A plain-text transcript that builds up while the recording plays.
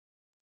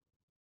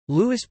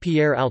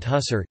Louis-Pierre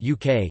Althusser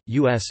 (UK,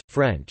 US,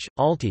 French: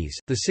 Althus,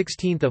 the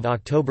 16th of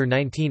October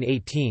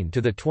 1918 to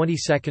the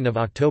 22nd of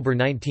October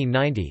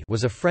 1990)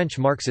 was a French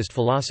Marxist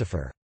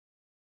philosopher.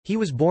 He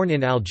was born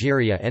in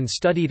Algeria and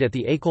studied at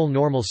the École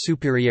Normale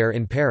Supérieure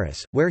in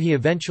Paris, where he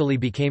eventually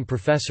became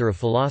professor of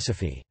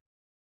philosophy.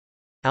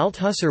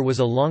 Althusser was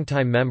a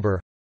longtime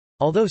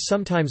member—although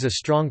sometimes a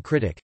strong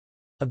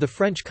critic—of the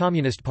French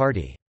Communist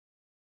Party.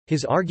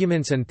 His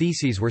arguments and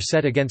theses were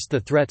set against the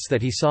threats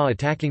that he saw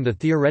attacking the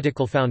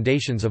theoretical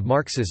foundations of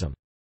Marxism.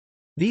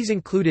 These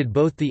included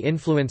both the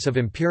influence of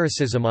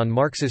empiricism on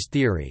Marxist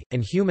theory,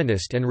 and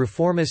humanist and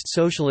reformist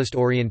socialist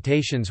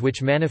orientations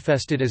which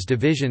manifested as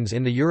divisions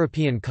in the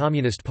European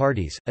Communist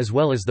parties, as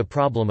well as the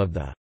problem of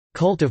the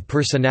cult of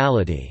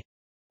personality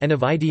and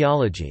of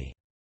ideology.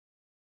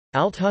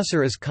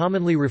 Althusser is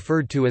commonly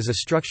referred to as a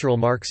structural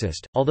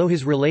Marxist, although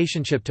his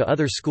relationship to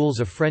other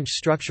schools of French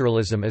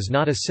structuralism is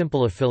not a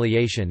simple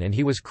affiliation, and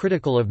he was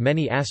critical of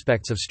many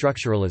aspects of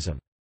structuralism.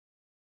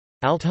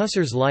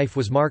 Althusser's life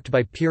was marked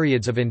by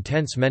periods of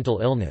intense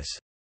mental illness.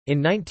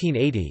 In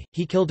 1980,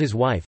 he killed his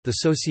wife, the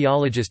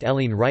sociologist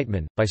Hélène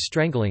Reitman, by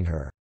strangling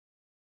her.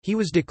 He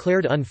was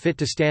declared unfit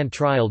to stand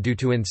trial due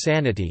to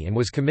insanity and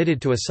was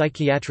committed to a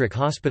psychiatric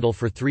hospital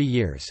for 3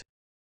 years.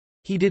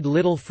 He did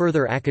little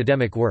further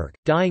academic work,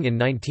 dying in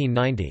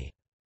 1990.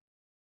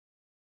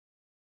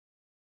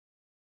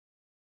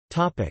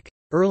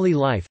 Early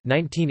life,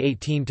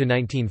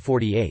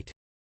 1918–1948.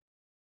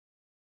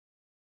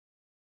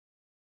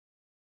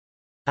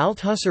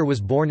 Althusser was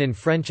born in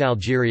French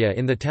Algeria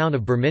in the town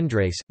of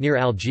Bermindres, near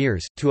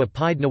Algiers, to a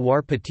pied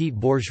noir petit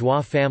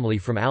bourgeois family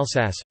from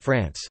Alsace,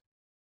 France.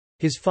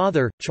 His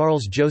father,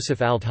 Charles-Joseph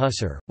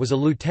Althusser, was a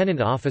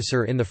lieutenant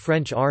officer in the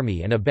French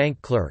army and a bank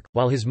clerk,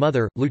 while his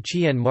mother,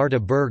 Lucienne Martha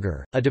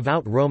Berger, a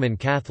devout Roman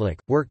Catholic,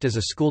 worked as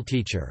a school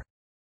teacher.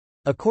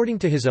 According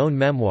to his own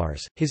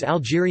memoirs, his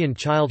Algerian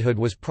childhood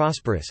was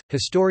prosperous.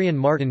 Historian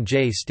Martin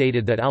J.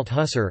 stated that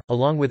Althusser,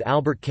 along with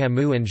Albert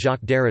Camus and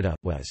Jacques Derrida,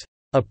 was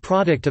a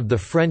product of the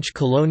French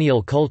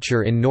colonial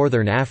culture in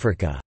northern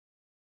Africa.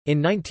 In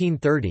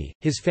 1930,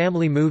 his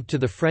family moved to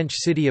the French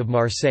city of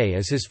Marseille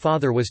as his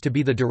father was to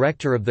be the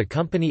director of the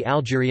Compagnie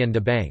Algérienne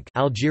de Banque,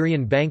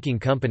 Algerian banking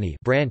company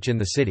branch in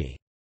the city.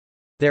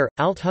 There,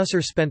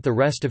 Althusser spent the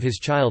rest of his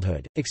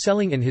childhood,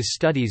 excelling in his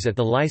studies at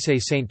the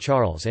Lycée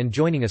Saint-Charles and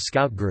joining a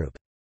scout group.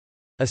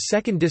 A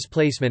second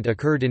displacement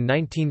occurred in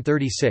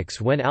 1936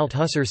 when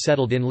Althusser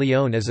settled in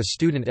Lyon as a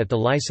student at the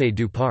Lycée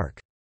du Parc.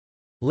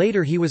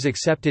 Later he was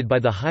accepted by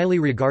the highly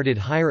regarded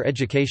higher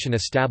education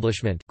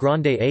establishment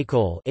Grande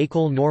École,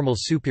 École Normale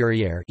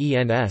Supérieure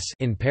 (ENS)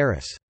 in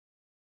Paris.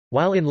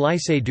 While in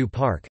Lycée du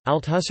Parc,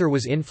 Althusser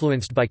was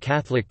influenced by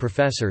Catholic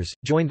professors,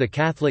 joined the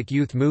Catholic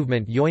youth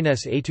movement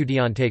Jeunesse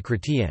étudiante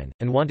chrétienne,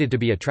 and wanted to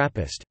be a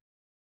Trappist.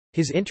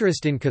 His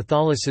interest in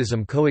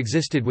Catholicism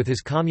coexisted with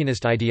his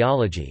communist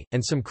ideology,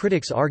 and some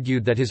critics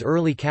argued that his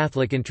early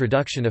Catholic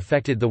introduction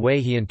affected the way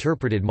he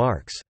interpreted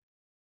Marx.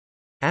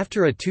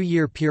 After a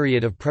 2-year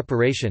period of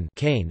preparation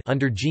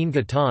under Jean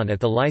Guiton at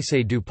the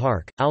Lycée du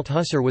Parc,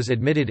 Althusser was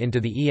admitted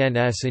into the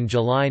ENS in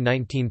July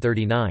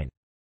 1939.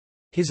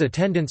 His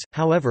attendance,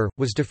 however,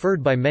 was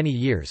deferred by many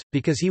years,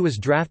 because he was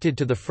drafted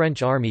to the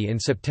French army in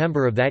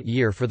September of that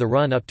year for the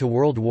run-up to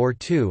World War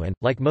II and,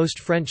 like most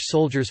French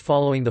soldiers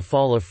following the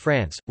fall of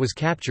France, was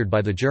captured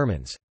by the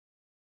Germans.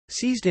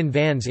 Seized in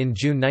Vannes in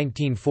June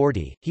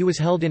 1940, he was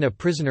held in a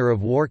prisoner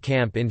of war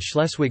camp in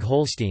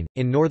Schleswig-Holstein,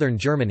 in northern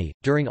Germany,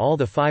 during all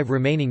the 5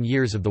 remaining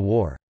years of the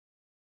war.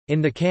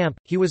 In the camp,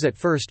 he was at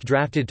first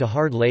drafted to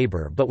hard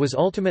labor but was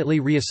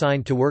ultimately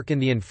reassigned to work in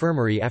the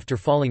infirmary after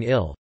falling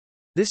ill.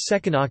 This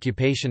second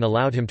occupation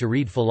allowed him to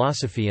read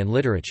philosophy and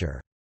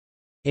literature.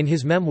 In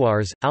his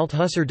memoirs,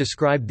 Althusser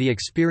described the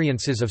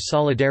experiences of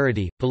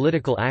solidarity,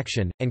 political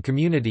action, and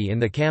community in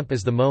the camp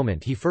as the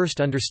moment he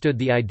first understood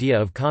the idea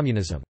of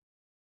communism.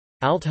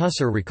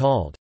 Althusser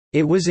recalled,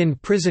 "It was in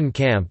prison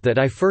camp that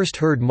I first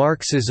heard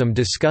Marxism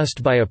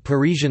discussed by a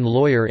Parisian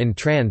lawyer in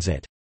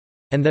transit.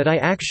 And that I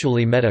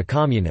actually met a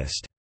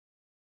communist."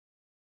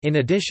 In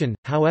addition,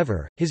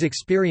 however, his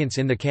experience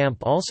in the camp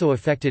also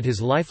affected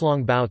his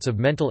lifelong bouts of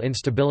mental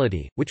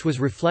instability, which was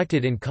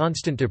reflected in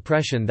constant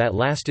depression that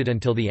lasted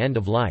until the end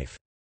of life.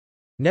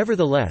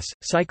 Nevertheless,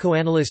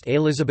 psychoanalyst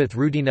Elisabeth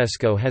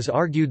Roudinesco has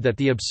argued that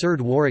the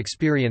absurd war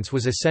experience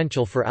was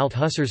essential for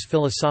Althusser's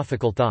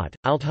philosophical thought.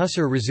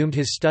 Althusser resumed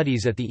his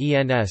studies at the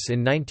ENS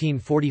in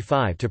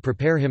 1945 to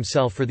prepare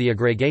himself for the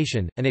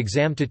agrégation, an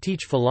exam to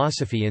teach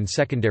philosophy in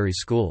secondary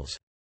schools.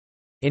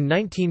 In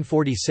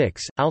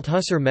 1946,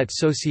 Althusser met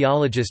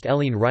sociologist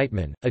Hélène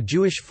Reitman, a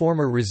Jewish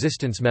former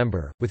resistance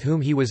member, with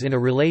whom he was in a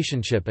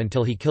relationship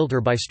until he killed her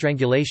by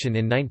strangulation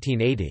in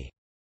 1980.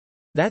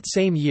 That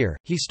same year,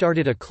 he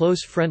started a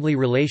close friendly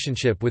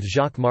relationship with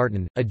Jacques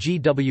Martin, a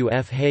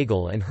G.W.F.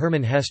 Hegel and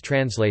Hermann Hesse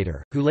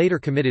translator, who later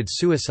committed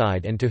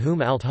suicide and to whom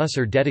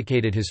Althusser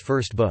dedicated his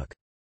first book.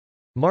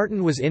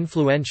 Martin was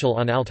influential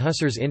on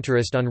Althusser's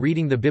interest on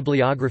reading the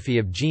bibliography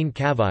of Jean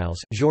Cavaillés,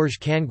 Georges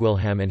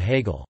Canguilhem and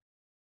Hegel.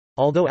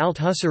 Although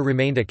Althusser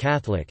remained a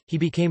Catholic, he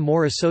became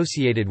more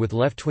associated with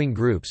left-wing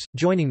groups,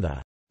 joining the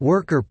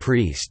 «worker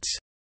priests»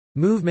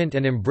 movement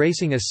and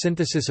embracing a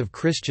synthesis of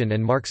Christian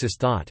and Marxist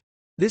thought.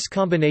 This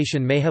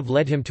combination may have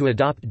led him to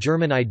adopt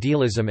German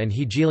idealism and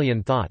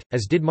Hegelian thought,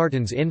 as did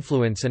Martin's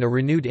influence and a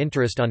renewed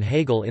interest on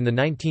Hegel in the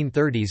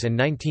 1930s and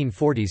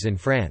 1940s in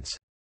France.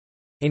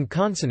 In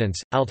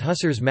consonance,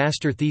 Althusser's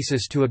master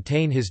thesis to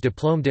obtain his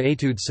Diplôme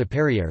d'études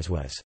supérieures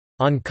was,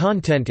 "On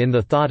content in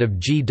the thought of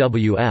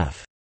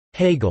G.W.F.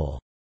 Hegel.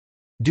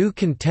 Du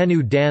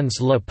contenu dans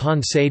la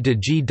pensée de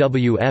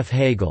G.W.F.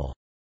 Hegel."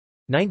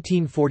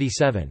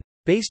 1947.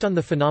 Based on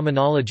the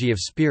phenomenology of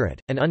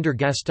spirit, and under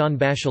Gaston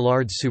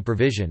Bachelard's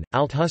supervision,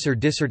 Althusser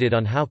disserted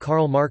on how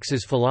Karl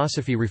Marx's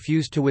philosophy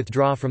refused to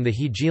withdraw from the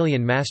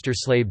Hegelian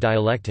master-slave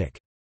dialectic.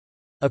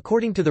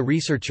 According to the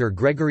researcher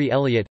Gregory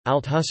Elliott,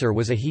 Althusser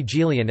was a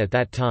Hegelian at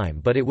that time,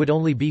 but it would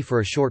only be for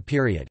a short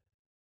period.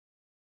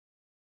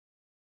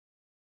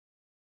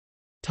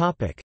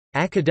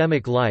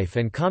 Academic life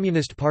and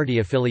Communist Party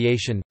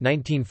affiliation,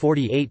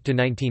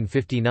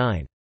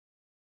 1948–1959.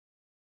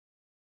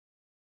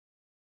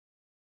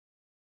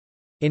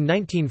 In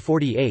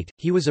 1948,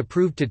 he was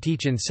approved to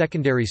teach in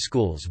secondary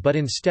schools but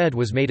instead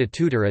was made a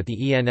tutor at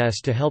the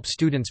ENS to help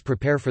students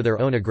prepare for their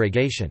own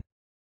aggregation.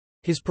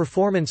 His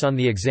performance on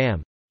the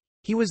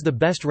exam—he was the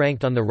best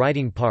ranked on the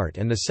writing part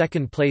and the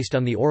second placed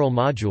on the oral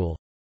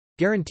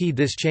module—guaranteed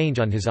this change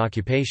on his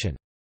occupation.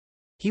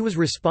 He was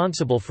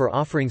responsible for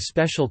offering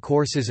special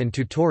courses and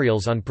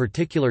tutorials on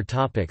particular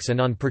topics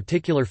and on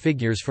particular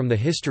figures from the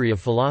history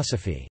of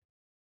philosophy.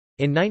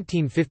 In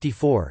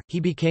 1954, he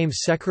became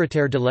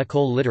secrétaire de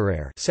l'école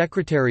littéraire,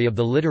 secretary of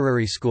the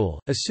literary school,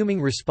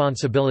 assuming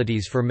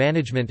responsibilities for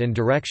management and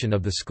direction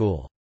of the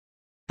school.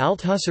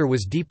 Althusser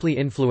was deeply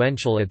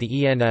influential at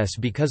the ENS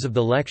because of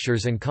the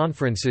lectures and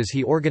conferences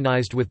he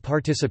organized with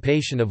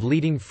participation of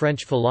leading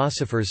French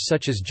philosophers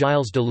such as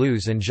Gilles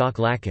Deleuze and Jacques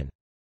Lacan.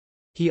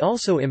 He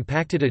also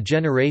impacted a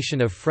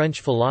generation of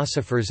French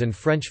philosophers and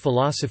French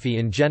philosophy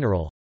in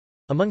general.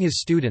 Among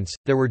his students,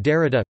 there were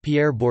Derrida,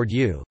 Pierre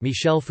Bourdieu,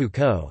 Michel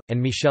Foucault, and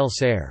Michel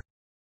Serres.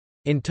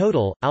 In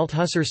total,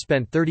 Althusser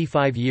spent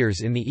 35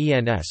 years in the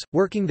ENS,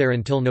 working there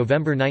until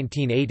November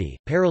 1980.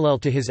 Parallel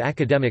to his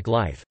academic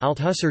life,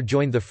 Althusser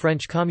joined the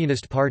French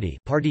Communist Party,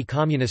 Parti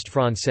Communiste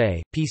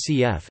Français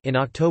 (PCF) in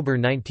October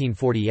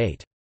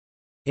 1948.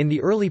 In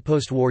the early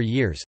post-war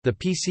years, the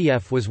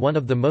PCF was one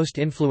of the most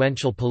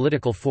influential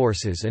political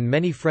forces and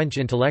many French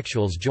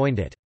intellectuals joined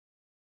it.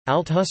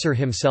 Althusser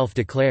himself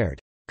declared,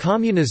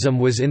 "Communism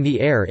was in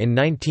the air in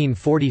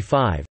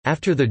 1945,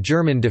 after the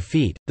German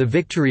defeat, the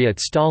victory at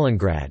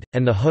Stalingrad,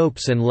 and the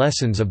hopes and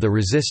lessons of the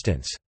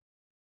resistance."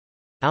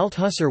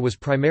 Althusser was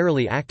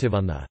primarily active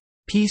on the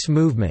 «peace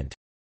movement»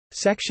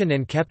 section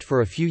and kept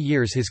for a few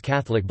years his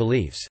Catholic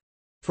beliefs.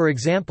 For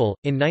example,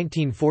 in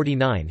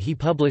 1949 he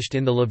published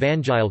in the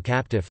L'Evangile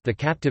captif, the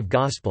Captive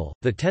Gospel,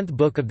 the 10th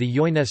book of the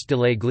Jeunesse de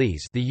l'Église,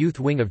 the youth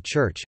wing of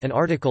church, an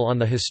article on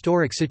the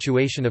historic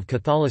situation of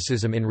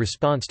Catholicism in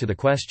response to the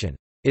question,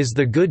 "Is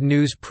the good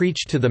news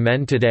preached to the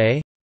men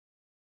today?"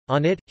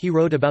 On it, he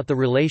wrote about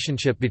the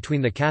relationship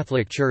between the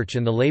Catholic Church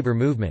and the labor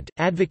movement,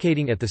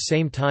 advocating at the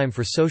same time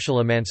for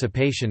social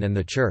emancipation and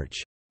the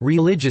Church's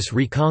religious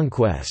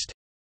reconquest.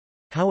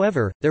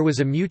 However, there was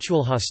a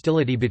mutual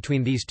hostility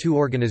between these two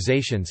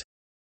organizations.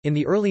 In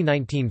the early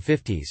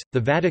 1950s,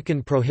 the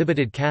Vatican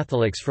prohibited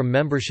Catholics from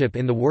membership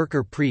in the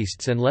worker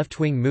priests and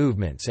left-wing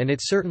movements, and it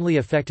certainly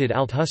affected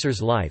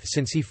Althusser's life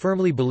since he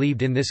firmly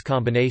believed in this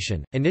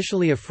combination.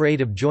 Initially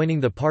afraid of joining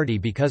the party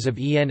because of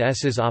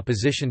ENS's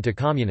opposition to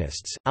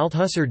communists,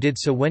 Althusser did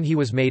so when he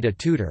was made a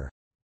tutor,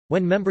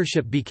 when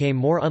membership became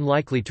more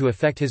unlikely to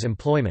affect his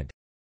employment,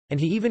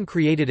 and he even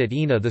created at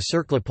ENA the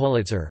Cercle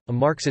Politzer, a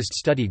Marxist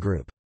study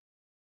group.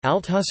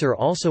 Althusser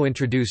also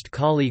introduced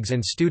colleagues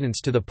and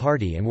students to the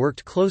party and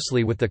worked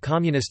closely with the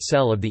communist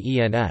cell of the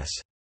ENS.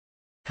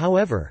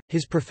 However,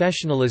 his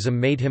professionalism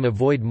made him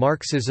avoid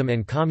Marxism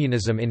and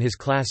communism in his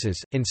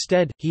classes,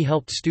 instead, he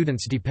helped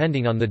students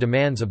depending on the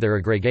demands of their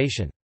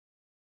aggregation.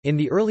 In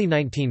the early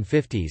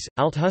 1950s,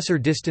 Althusser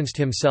distanced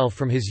himself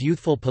from his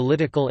youthful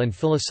political and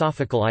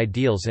philosophical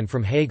ideals and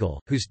from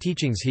Hegel, whose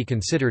teachings he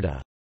considered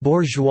a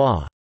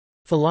 «bourgeois»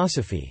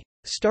 philosophy.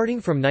 Starting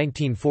from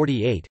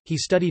 1948, he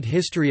studied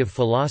history of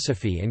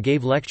philosophy and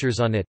gave lectures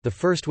on it. The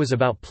first was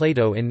about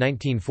Plato in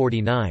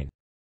 1949.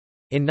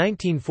 In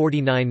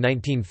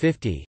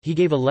 1949–1950, he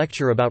gave a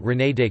lecture about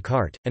René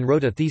Descartes, and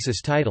wrote a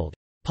thesis titled,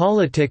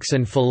 "Politics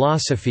and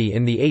Philosophy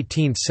in the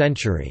 18th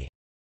Century",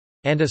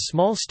 and a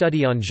small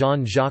study on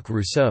Jean-Jacques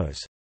Rousseau's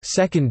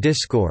Second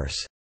Discourse.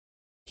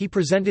 He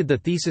presented the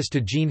thesis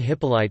to Jean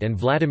Hippolyte and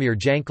Vladimir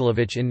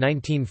Jankelevich in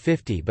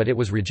 1950, but it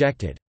was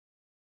rejected.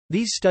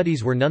 These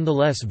studies were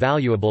nonetheless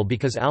valuable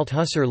because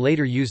Althusser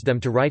later used them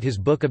to write his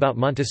book about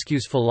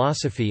Montesquieu's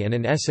philosophy and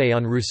an essay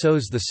on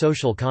Rousseau's The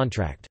Social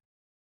Contract.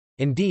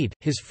 Indeed,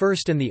 his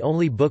first and the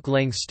only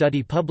book-length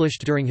study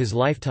published during his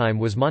lifetime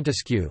was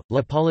Montesquieu,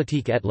 La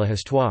politique et la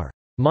histoire,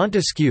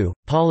 Montesquieu,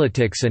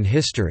 Politics and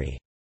History,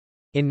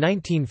 in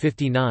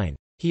 1959.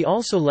 He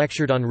also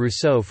lectured on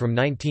Rousseau from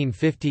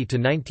 1950 to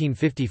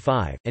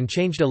 1955, and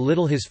changed a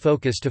little his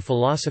focus to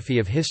philosophy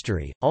of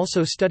history,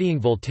 also studying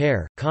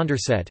Voltaire,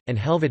 Condorcet, and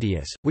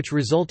Helvetius, which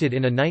resulted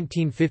in a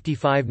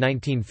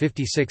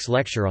 1955–1956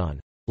 lecture on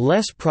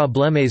 «Les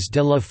problèmes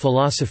de la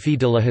philosophie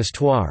de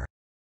l'histoire».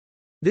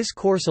 This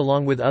course,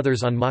 along with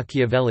others on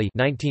Machiavelli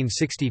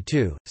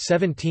 1962,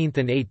 17th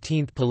and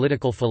 18th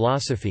Political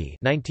Philosophy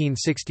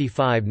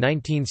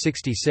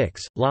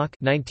 1965–1966, Locke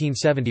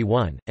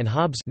 1971, and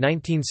Hobbes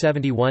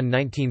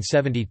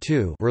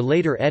 1971–1972, were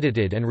later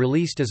edited and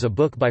released as a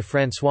book by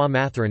François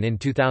Matheron in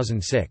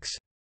 2006.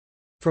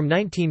 From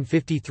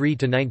 1953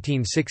 to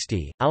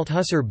 1960,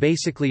 Althusser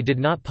basically did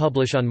not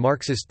publish on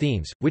Marxist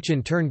themes, which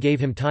in turn gave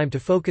him time to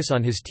focus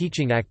on his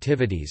teaching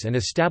activities and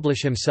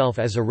establish himself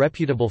as a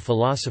reputable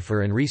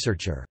philosopher and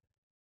researcher.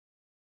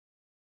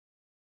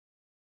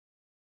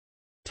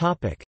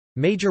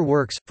 Major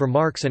works, for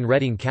Marx and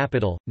Reading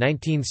Capital,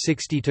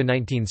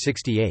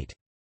 1960–1968.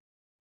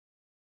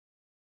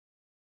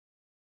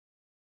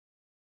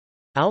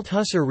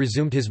 Althusser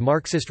resumed his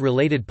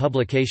Marxist-related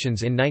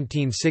publications in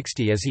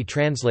 1960 as he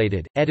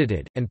translated,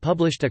 edited, and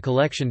published a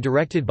collection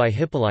directed by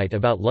Hippolyte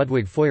about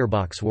Ludwig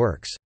Feuerbach's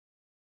works.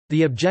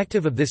 The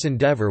objective of this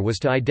endeavor was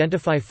to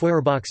identify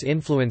Feuerbach's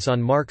influence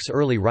on Marx's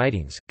early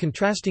writings,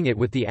 contrasting it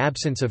with the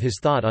absence of his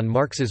thought on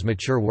Marx's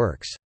mature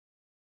works.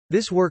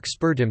 This work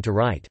spurred him to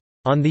write,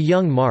 "On the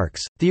Young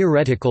Marx,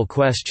 Theoretical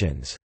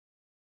Questions",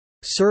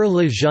 Sur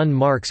le jeune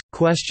Marx,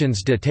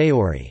 Questions de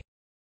théorie,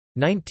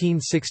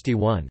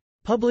 1961.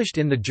 Published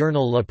in the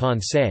journal La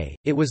Pensée,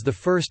 it was the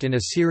first in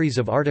a series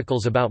of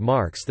articles about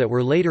Marx that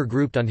were later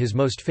grouped on his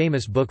most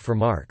famous book for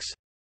Marx.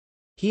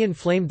 He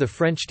inflamed the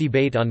French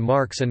debate on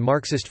Marx and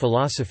Marxist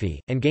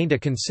philosophy, and gained a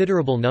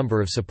considerable number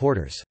of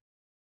supporters.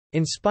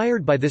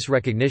 Inspired by this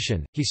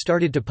recognition, he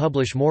started to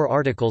publish more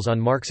articles on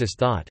Marxist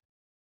thought.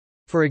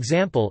 For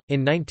example, in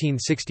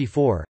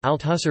 1964,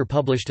 Althusser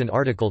published an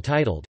article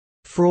titled,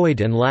 "Freud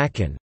and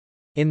Lacan",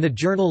 in the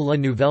journal La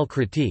Nouvelle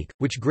Critique,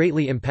 which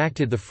greatly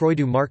impacted the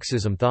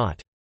Freudo-Marxism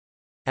thought.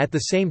 At the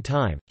same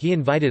time, he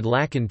invited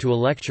Lacan to a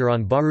lecture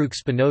on Baruch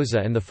Spinoza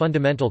and the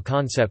fundamental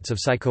concepts of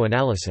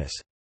psychoanalysis.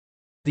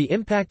 The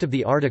impact of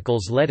the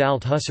articles led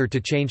Althusser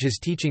to change his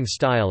teaching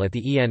style at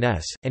the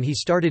ENS, and he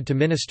started to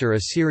minister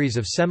a series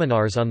of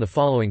seminars on the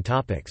following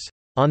topics.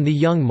 On the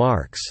Young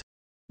Marx,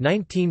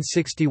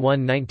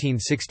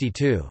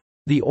 1961–1962.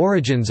 The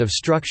Origins of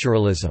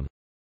Structuralism,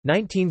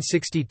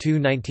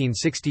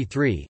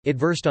 1962–1963, it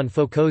versed on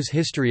Foucault's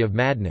History of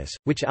Madness,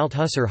 which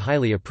Althusser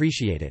highly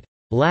appreciated.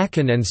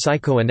 Lacan and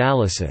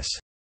Psychoanalysis,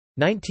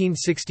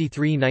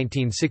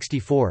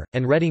 1963–1964,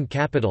 and Reading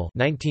Capital,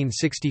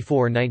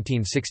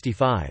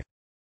 1964–1965.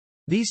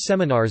 These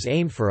seminars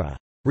aimed for a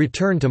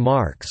return to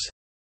Marx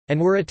and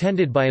were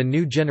attended by a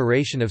new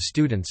generation of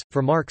students.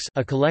 For Marx,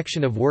 a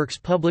collection of works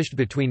published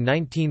between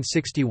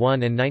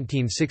 1961 and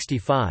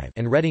 1965,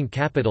 and Reading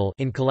Capital,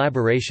 in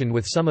collaboration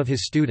with some of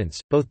his students,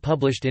 both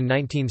published in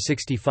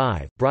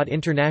 1965, brought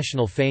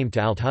international fame to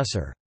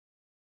Althusser.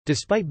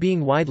 Despite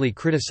being widely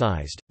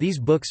criticized, these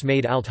books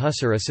made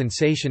Althusser a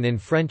sensation in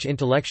French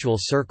intellectual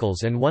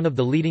circles and one of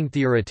the leading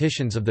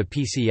theoreticians of the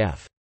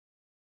PCF.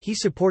 He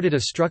supported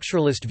a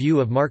structuralist view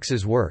of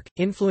Marx's work,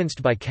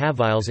 influenced by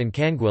Cavils and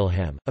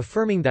Canguilhem,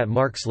 affirming that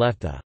Marx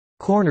left the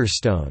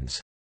cornerstones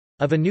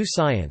of a new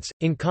science,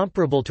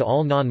 incomparable to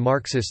all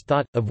non-Marxist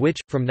thought, of which,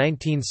 from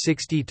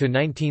 1960 to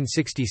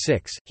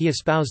 1966, he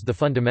espoused the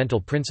fundamental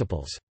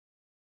principles.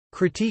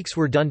 Critiques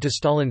were done to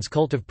Stalin's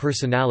cult of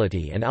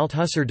personality, and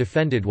Althusser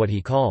defended what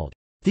he called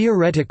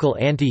theoretical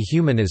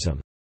anti-humanism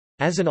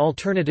as an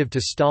alternative to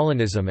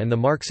Stalinism and the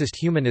Marxist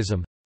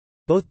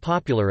humanism—both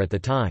popular at the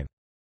time.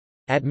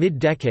 At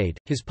mid-decade,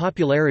 his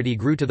popularity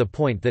grew to the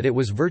point that it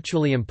was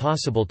virtually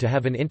impossible to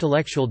have an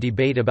intellectual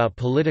debate about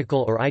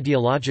political or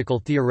ideological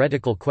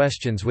theoretical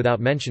questions without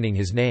mentioning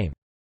his name.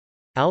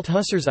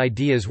 Althusser's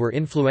ideas were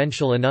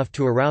influential enough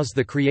to arouse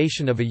the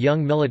creation of a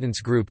young militants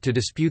group to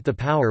dispute the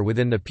power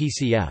within the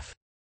PCF.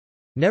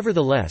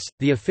 Nevertheless,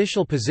 the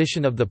official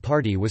position of the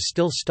party was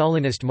still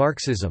Stalinist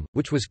Marxism,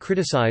 which was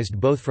criticized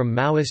both from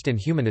Maoist and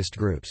humanist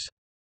groups.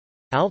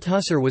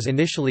 Althusser was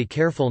initially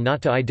careful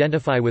not to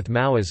identify with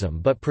Maoism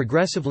but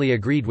progressively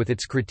agreed with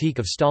its critique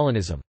of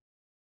Stalinism.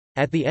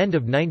 At the end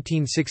of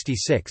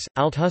 1966,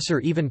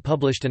 Althusser even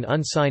published an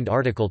unsigned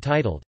article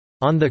titled,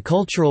 "On the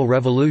Cultural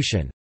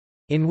Revolution",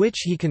 in which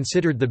he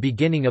considered the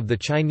beginning of the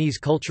Chinese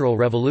Cultural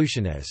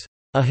Revolution as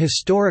a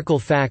historical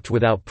fact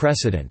without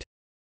precedent,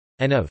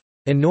 and of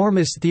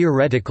enormous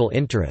theoretical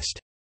interest.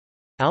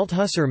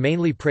 Althusser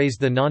mainly praised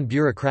the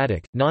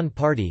non-bureaucratic,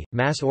 non-party,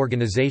 mass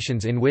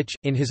organizations in which,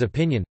 in his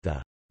opinion, the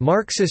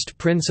Marxist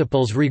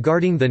principles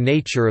regarding the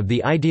nature of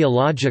the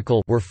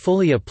ideological were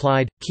fully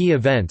applied. Key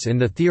events in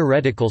the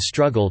theoretical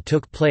struggle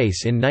took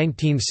place in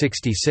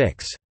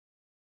 1966.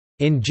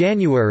 In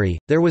January,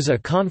 there was a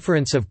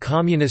conference of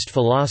communist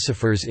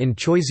philosophers in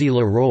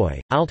Choisy-le-Roi.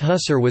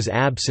 Althusser was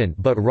absent,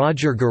 but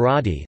Roger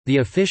Garaudy, the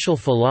official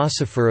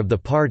philosopher of the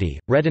party,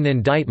 read an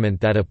indictment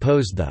that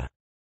opposed the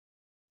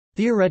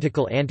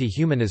theoretical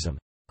anti-humanism.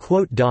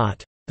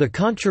 The The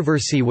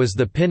controversy was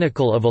the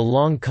pinnacle of a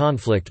long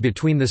conflict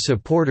between the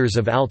supporters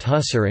of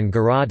Althusser and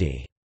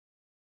Gherardi.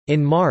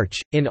 In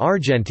March, in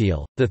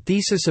Argenteuil, the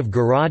thesis of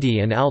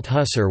Gherardi and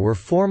Althusser were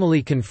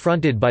formally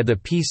confronted by the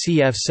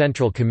PCF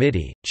Central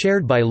Committee,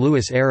 chaired by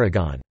Louis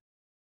Aragon.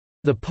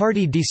 The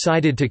party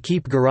decided to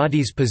keep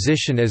Gherardi's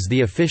position as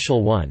the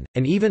official one,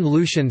 and even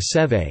Lucien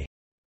Sévé,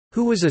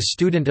 who was a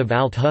student of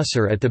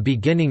Althusser at the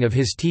beginning of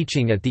his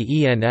teaching at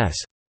the ENS,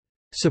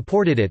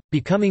 supported it,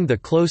 becoming the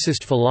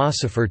closest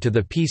philosopher to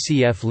the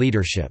PCF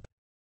leadership.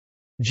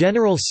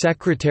 General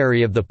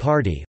Secretary of the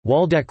party,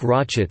 Waldeck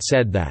Rochet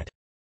said that,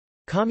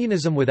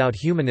 "Communism without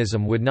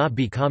humanism would not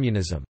be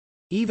communism."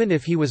 Even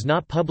if he was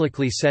not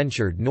publicly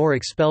censured nor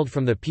expelled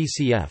from the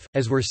PCF,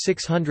 as were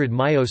 600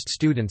 Mayost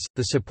students,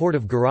 the support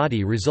of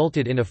Gherardi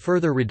resulted in a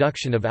further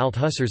reduction of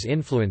Althusser's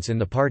influence in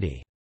the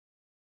party.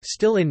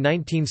 Still in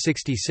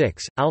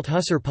 1966,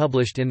 Althusser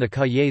published in the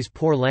Cahiers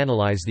pour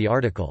l'analyse the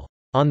article,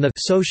 "On the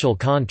social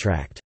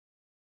contract",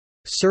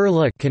 sur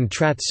le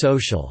contrat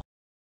social,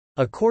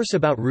 a course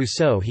about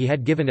Rousseau he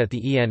had given at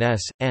the ENS,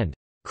 and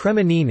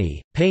Cremonini,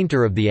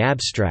 painter of the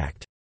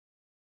abstract.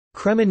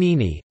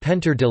 Cremonini,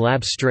 peintre de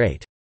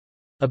l'abstrait,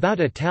 about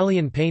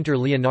Italian painter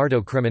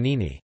Leonardo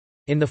Cremonini.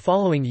 In the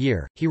following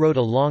year, he wrote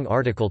a long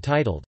article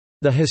titled,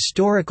 The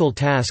Historical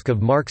Task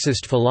of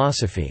Marxist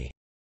Philosophy,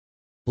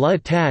 La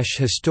tâche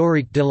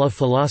historique de la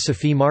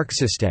philosophie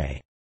marxiste,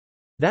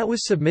 that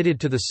was submitted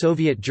to the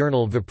Soviet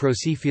journal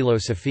Vопроsi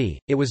Philosophie.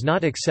 It was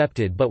not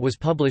accepted but was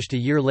published a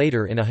year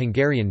later in a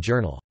Hungarian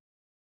journal.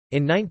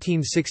 In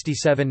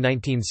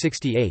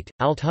 1967–1968,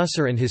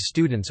 Althusser and his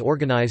students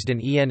organized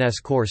an ENS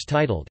course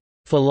titled,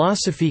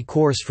 Philosophy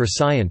Course for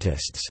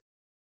Scientists,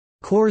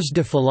 Cours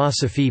de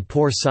philosophie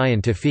pour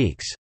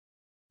scientifiques,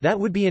 that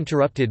would be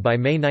interrupted by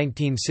May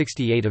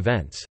 1968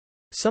 events.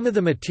 Some of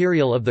the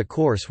material of the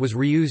course was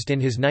reused in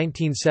his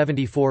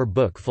 1974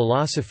 book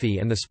Philosophy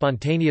and the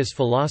Spontaneous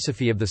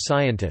Philosophy of the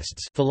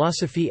Scientists,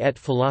 Philosophie et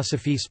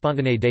philosophie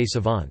spontanée des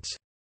savants.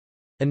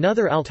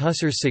 Another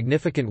Althusser's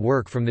significant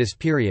work from this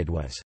period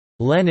was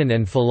Lenin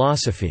and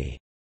Philosophy,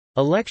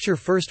 a lecture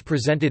first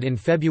presented in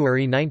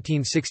February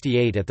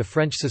 1968 at the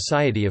French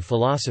Society of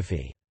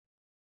Philosophy.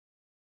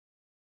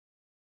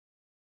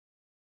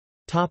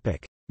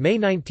 May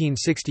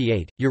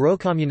 1968,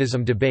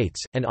 Eurocommunism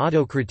debates, and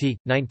autocritique,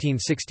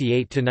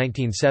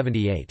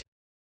 1968–1978.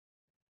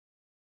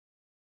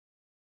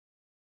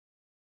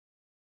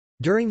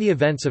 During the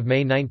events of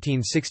May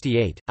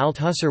 1968,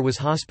 Althusser was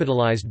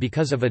hospitalized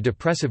because of a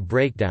depressive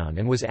breakdown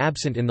and was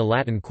absent in the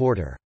Latin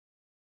Quarter.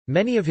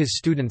 Many of his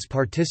students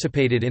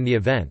participated in the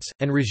events,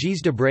 and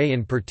Régis Debray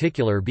in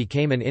particular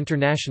became an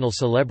international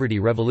celebrity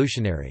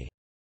revolutionary.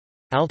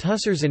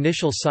 Althusser's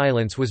initial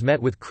silence was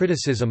met with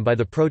criticism by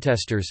the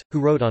protesters,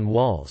 who wrote on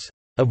walls,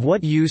 "Of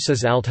what use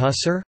is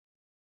Althusser?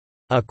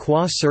 À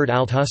quoi sert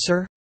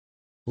Althusser?"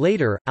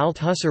 Later,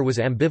 Althusser was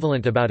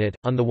ambivalent about it.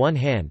 On the one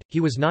hand, he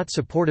was not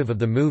supportive of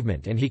the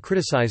movement and he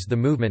criticized the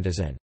movement as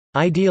an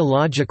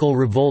ideological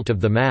revolt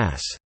of the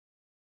mass,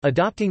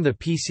 adopting the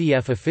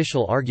PCF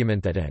official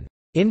argument that an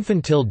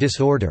infantile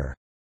disorder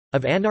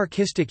of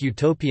anarchistic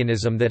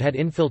utopianism that had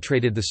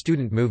infiltrated the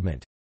student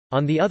movement.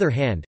 On the other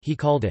hand, he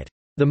called it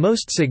the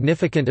most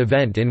significant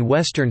event in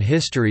Western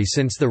history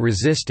since the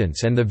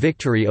resistance and the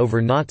victory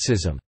over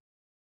Nazism,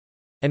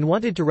 and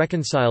wanted to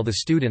reconcile the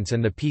students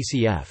and the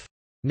PCF.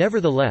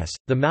 Nevertheless,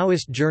 the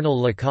Maoist journal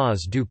La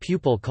Cause du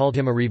Peuple called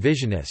him a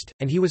revisionist,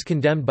 and he was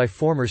condemned by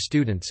former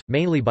students,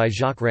 mainly by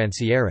Jacques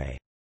Rancière.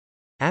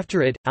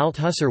 After it,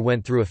 Althusser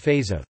went through a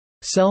phase of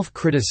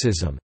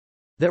self-criticism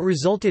that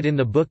resulted in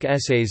the book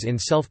Essays in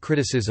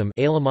Self-Criticism,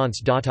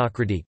 Éléments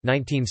d'autocritique,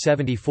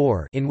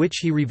 1974, in which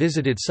he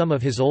revisited some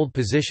of his old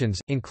positions,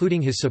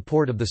 including his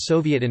support of the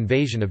Soviet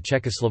invasion of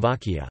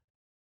Czechoslovakia.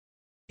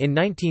 In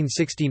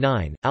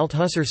 1969,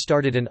 Althusser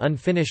started an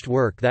unfinished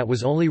work that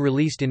was only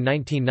released in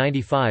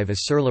 1995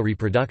 as Sur la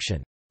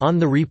reproduction, on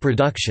the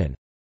reproduction.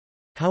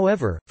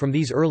 However, from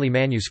these early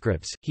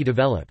manuscripts, he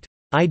developed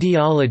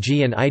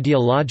Ideology and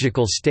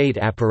Ideological State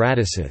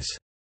Apparatuses,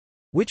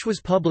 which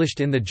was published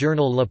in the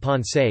journal La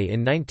Pensée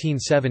in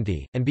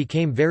 1970, and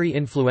became very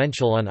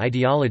influential on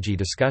ideology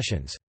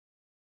discussions.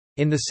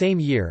 In the same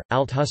year,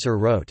 Althusser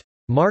wrote,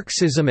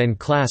 Marxism and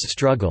Class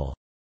Struggle,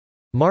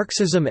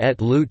 Marxism et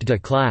lutte de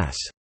classe.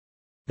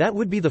 That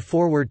would be the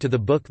foreword to the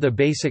book The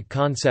Basic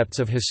Concepts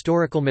of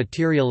Historical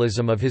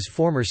Materialism of his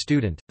former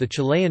student, the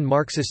Chilean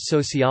Marxist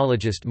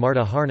sociologist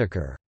Marta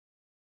Harnacker.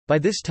 By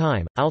this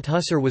time,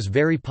 Althusser was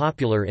very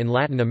popular in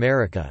Latin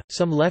America.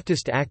 Some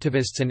leftist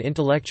activists and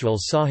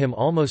intellectuals saw him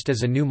almost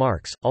as a new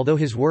Marx, although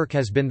his work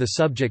has been the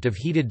subject of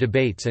heated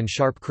debates and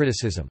sharp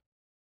criticism.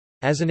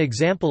 As an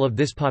example of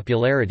this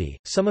popularity,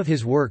 some of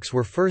his works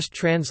were first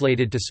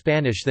translated to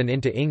Spanish then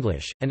into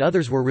English, and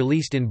others were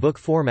released in book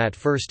format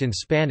first in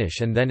Spanish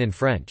and then in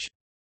French.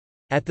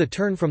 At the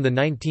turn from the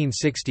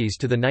 1960s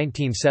to the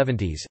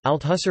 1970s,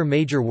 Althusser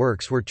major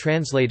works were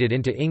translated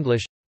into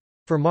English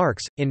for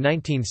Marx, in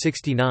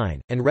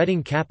 1969, and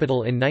Reading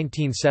Capital in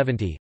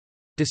 1970.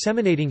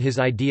 disseminating his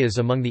ideas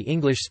among the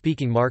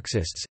English-speaking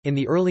Marxists. In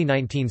the early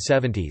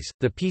 1970s,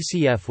 the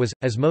PCF was,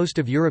 as most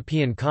of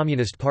European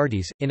communist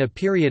parties, in a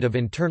period of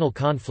internal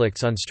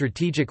conflicts on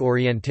strategic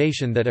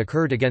orientation that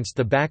occurred against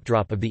the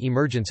backdrop of the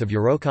emergence of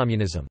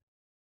Eurocommunism.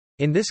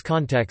 In this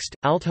context,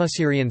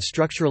 Althusserian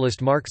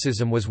structuralist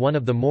Marxism was one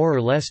of the more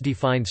or less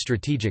defined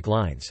strategic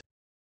lines.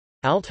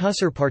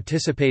 Althusser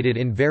participated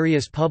in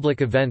various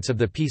public events of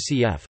the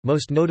PCF,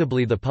 most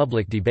notably the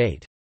public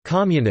debate,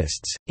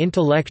 "Communists,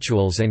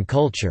 Intellectuals and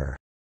Culture",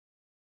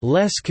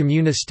 Les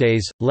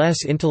communistes, les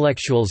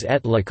intellectuels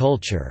et la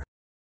culture.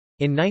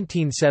 In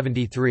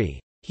 1973.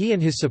 He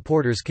and his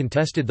supporters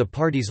contested the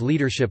party's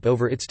leadership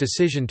over its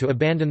decision to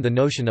abandon the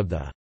notion of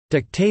the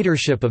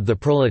dictatorship of the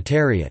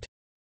proletariat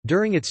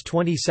during its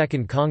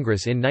 22nd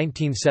Congress in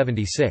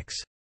 1976.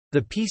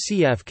 The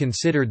PCF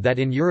considered that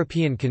in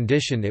European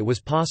condition it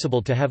was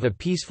possible to have a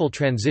peaceful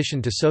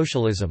transition to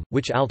socialism,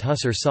 which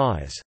Althusser saw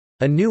as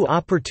a new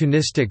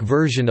opportunistic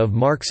version of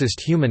Marxist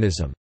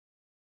humanism.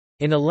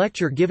 In a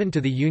lecture given to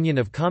the Union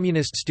of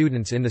Communist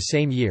Students in the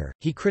same year,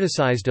 he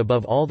criticized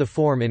above all the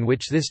form in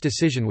which this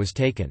decision was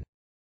taken.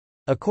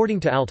 According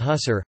to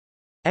Althusser,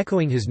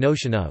 echoing his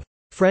notion of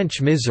French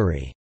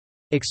misery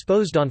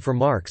exposed on for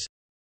Marx,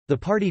 the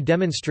party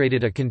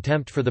demonstrated a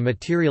contempt for the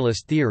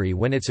materialist theory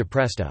when it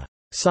suppressed a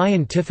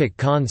scientific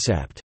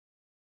concept.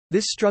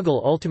 This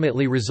struggle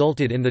ultimately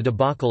resulted in the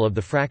debacle of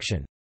the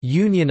fraction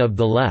Union of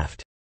the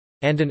Left,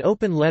 and an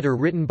open letter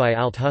written by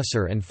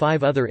Althusser and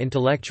 5 other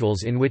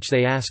intellectuals in which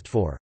they asked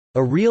for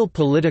a real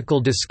political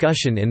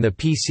discussion in the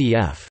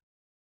PCF.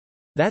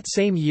 That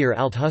same year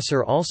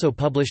Althusser also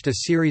published a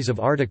series of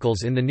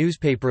articles in the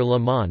newspaper Le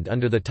Monde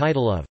under the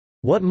title of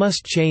What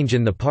Must Change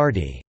in the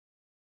Party.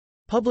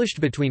 Published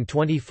between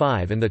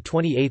 25 and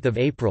 28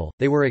 April,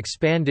 they were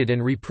expanded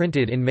and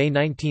reprinted in May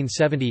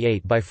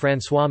 1978 by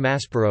François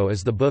Maspero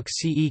as the book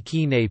Ce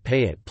qui n'est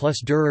pas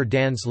plus durer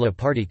dans le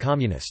Parti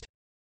communiste.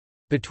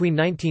 Between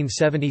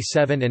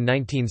 1977 and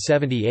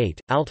 1978,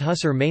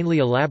 Althusser mainly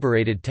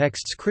elaborated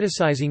texts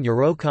criticizing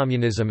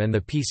Eurocommunism and the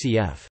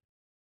PCF.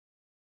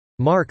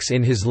 Marx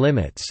in his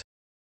limits.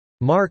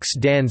 Marx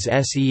dans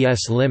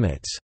ses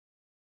limits.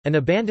 An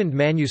abandoned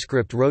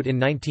manuscript wrote in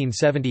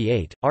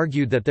 1978,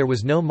 argued that there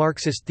was no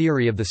Marxist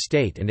theory of the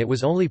state and it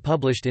was only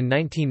published in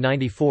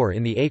 1994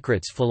 in the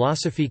Écrits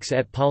philosophiques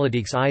et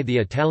politiques I. The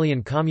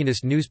Italian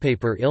communist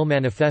newspaper Il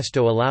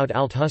Manifesto allowed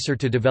Althusser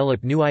to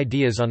develop new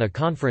ideas on a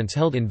conference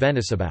held in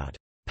Venice about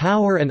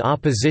 "power and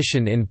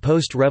opposition in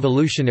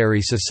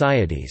post-revolutionary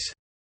societies."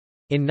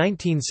 In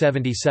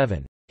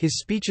 1977. His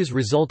speeches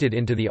resulted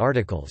into the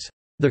articles,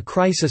 "The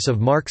Crisis of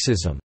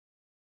Marxism",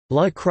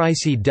 La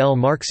crisi del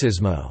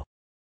Marxismo,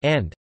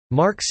 and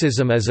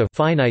Marxism as a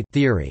finite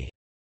theory,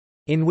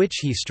 in which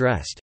he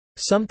stressed,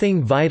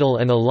 "Something vital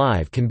and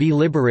alive can be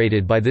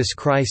liberated by this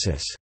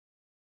crisis."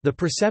 The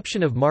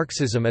perception of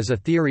Marxism as a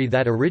theory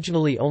that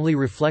originally only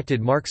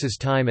reflected Marx's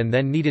time and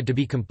then needed to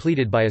be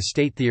completed by a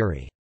state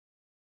theory.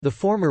 The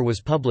former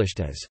was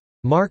published as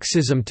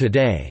Marxism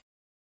Today,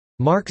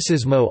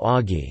 Marxismo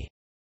Oggi,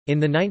 in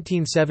the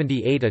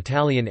 1978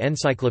 Italian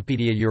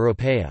Encyclopedia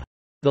Europea.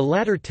 The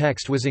latter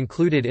text was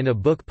included in a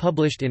book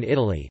published in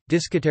Italy,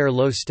 Discutere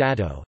lo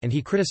Stato, and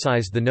he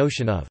criticized the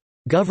notion of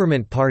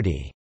government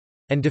party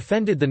and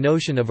defended the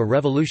notion of a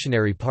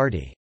revolutionary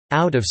party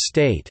out of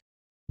state.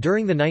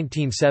 During the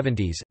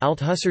 1970s,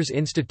 Althusser's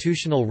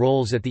institutional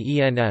roles at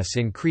the ENS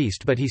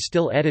increased, but he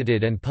still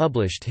edited and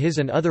published his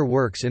and other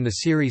works in the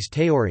series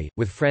Théorie,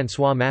 with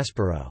François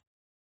Maspero.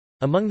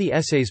 Among the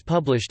essays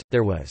published,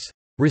 there was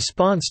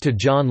Response to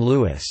John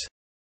Lewis,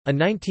 a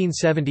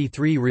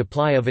 1973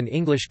 reply of an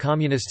English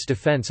communist's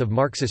defense of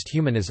Marxist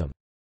humanism.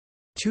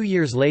 2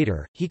 years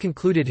later, he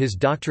concluded his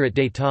doctorate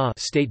d'état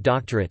state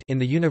doctorate in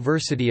the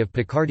University of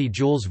Picardy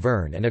Jules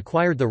Verne and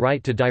acquired the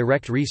right to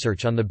direct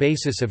research on the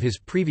basis of his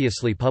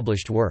previously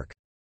published work.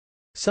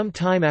 Some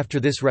time after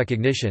this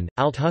recognition,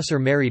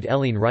 Althusser married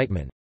Eline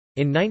Reitman.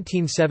 In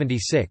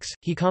 1976,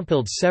 he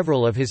compiled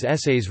several of his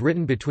essays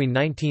written between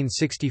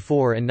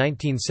 1964 and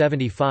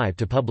 1975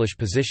 to publish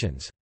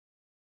positions.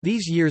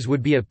 These years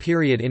would be a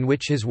period in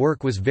which his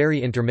work was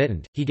very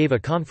intermittent. He gave a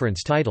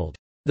conference titled,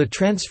 The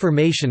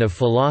Transformation of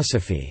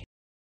Philosophy,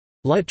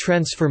 La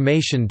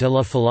Transformación de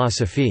la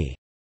Filosofía,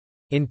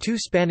 in 2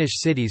 Spanish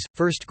cities,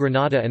 first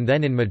Granada and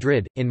then in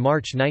Madrid, in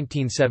March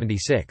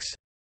 1976.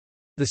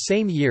 The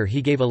same year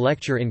he gave a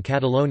lecture in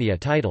Catalonia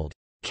titled,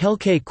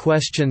 Quelques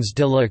questions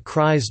de la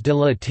crise de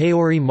la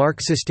théorie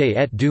marxiste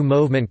et du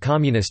mouvement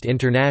communiste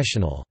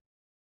international.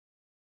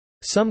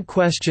 Some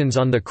questions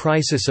on the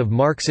crisis of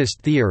Marxist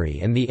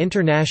theory and the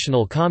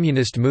international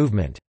communist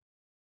movement,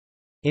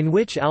 in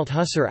which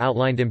Althusser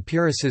outlined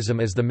empiricism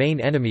as the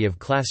main enemy of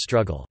class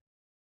struggle.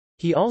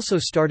 He also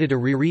started a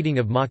rereading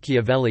of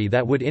Machiavelli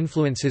that would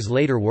influence his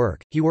later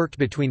work. He worked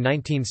between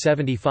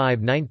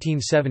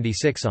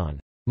 1975–1976 on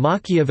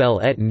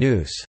Machiavel et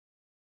nous,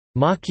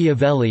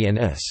 Machiavelli and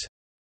us,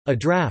 a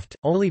draft,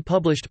 only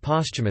published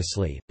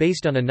posthumously,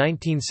 based on a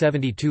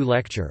 1972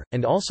 lecture,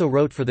 and also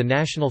wrote for the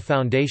National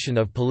Foundation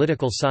of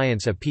Political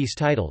Science a piece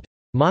titled,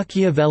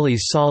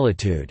 Machiavelli's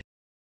Solitude,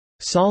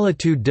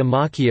 Solitude de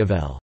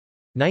Machiavel,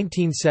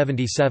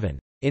 1977.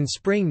 In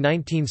spring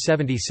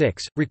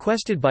 1976,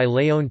 requested by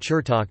Leon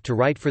Chertok to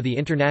write for the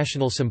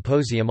International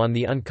Symposium on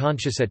the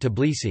Unconscious at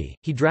Tbilisi,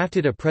 he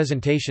drafted a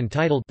presentation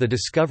titled The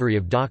Discovery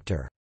of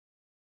Dr.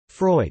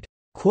 Freud.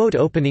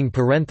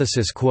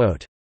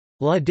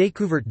 La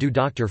découverte du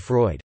Dr.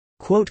 Freud.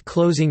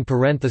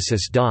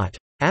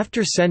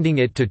 After sending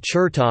it to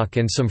Chertok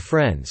and some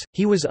friends,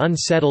 he was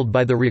unsettled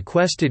by the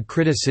requested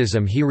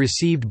criticism he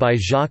received by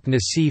Jacques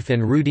Nassif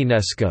and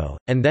Roudinesco,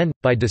 and then,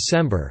 by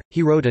December,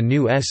 he wrote a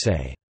new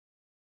essay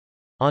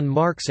on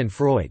Marx and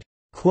Freud.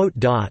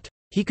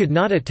 He could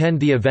not attend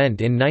the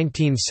event in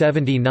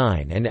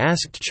 1979 and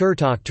asked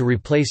Chertok to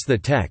replace the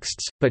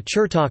texts, but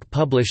Chertok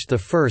published the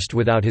first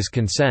without his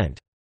consent.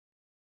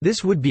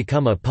 This would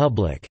become a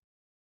public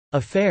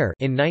affair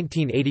in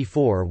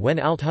 1984 when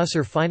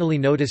Althusser finally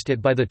noticed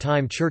it. By the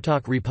time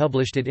Chertok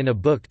republished it in a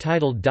book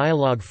titled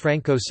Dialogue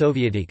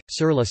franco-soviétique,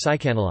 sur la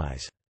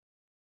psychanalyse.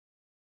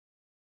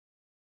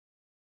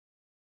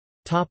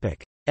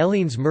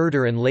 Helene's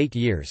murder and late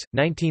years,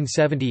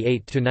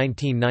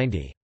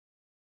 1978–1990.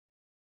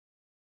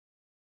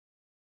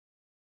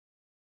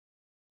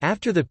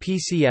 After the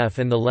PCF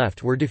and the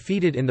left were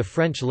defeated in the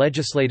French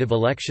legislative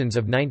elections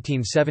of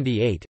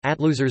 1978,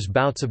 Althusser's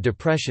bouts of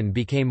depression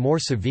became more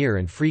severe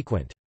and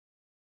frequent.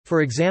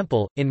 For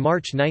example, in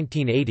March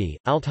 1980,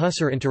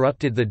 Althusser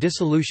interrupted the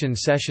dissolution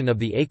session of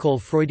the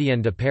École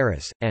Freudienne de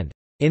Paris, and,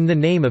 in the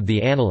name of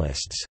the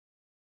analysts,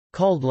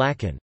 called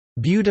Lacan,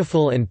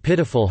 "beautiful and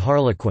pitiful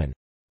harlequin."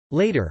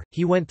 Later,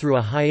 he went through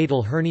a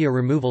hiatal hernia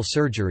removal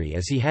surgery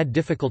as he had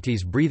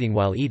difficulties breathing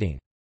while eating.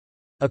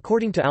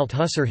 According to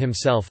Althusser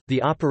himself,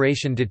 the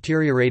operation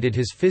deteriorated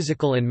his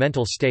physical and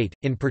mental state.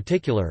 In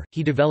particular,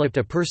 he developed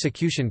a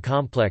persecution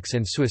complex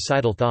and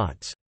suicidal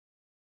thoughts.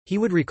 He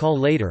would recall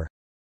later,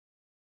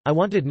 "I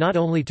wanted not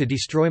only to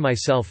destroy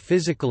myself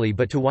physically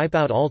but to wipe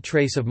out all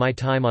trace of my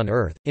time on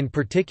earth, in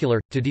particular,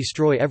 to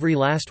destroy every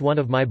last one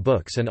of my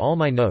books and all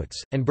my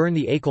notes, and burn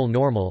the École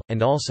Normale,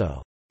 and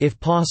also, if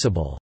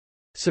possible,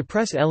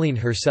 suppress Hélène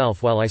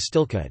herself while I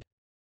still could."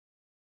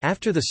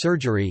 After the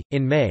surgery,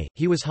 in May,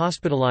 he was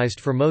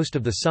hospitalized for most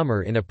of the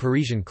summer in a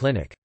Parisian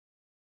clinic.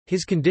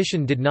 His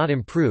condition did not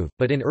improve,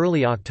 but in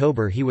early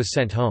October he was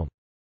sent home.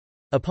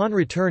 Upon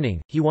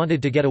returning, he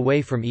wanted to get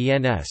away from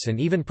ENS and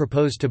even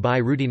proposed to buy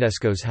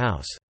Roudinesco's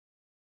house.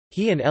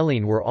 He and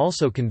Hélène were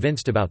also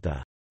convinced about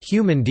the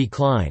human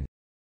decline,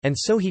 and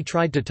so he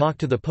tried to talk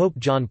to the Pope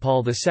John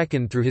Paul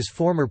II through his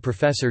former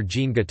professor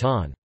Jean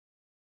Guitton.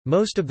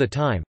 Most of the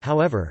time,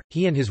 however,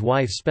 he and his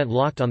wife spent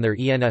locked on their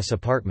ENS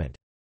apartment.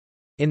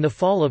 In the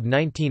fall of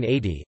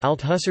 1980,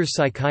 Althusser's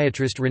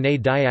psychiatrist René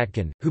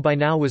Dyatkin, who by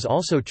now was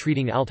also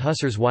treating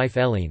Althusser's wife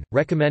Hélène,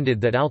 recommended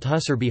that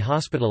Althusser be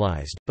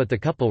hospitalized, but the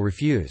couple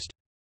refused.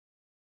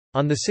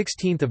 On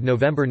 16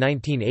 November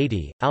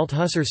 1980,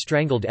 Althusser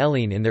strangled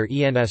Hélène in their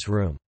ENS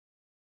room.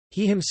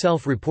 He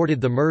himself reported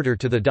the murder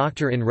to the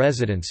doctor in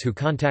residence who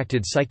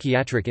contacted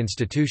psychiatric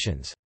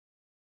institutions.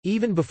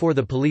 Even before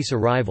the police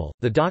arrival,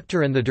 the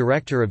doctor and the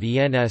director of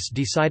ENS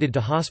decided to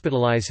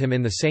hospitalize him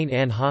in the St.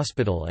 Anne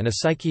Hospital and a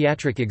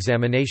psychiatric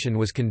examination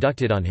was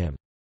conducted on him.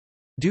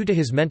 Due to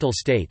his mental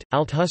state,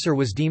 Althusser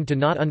was deemed to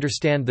not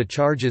understand the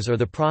charges or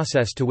the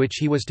process to which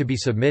he was to be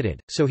submitted,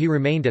 so he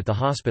remained at the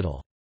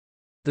hospital.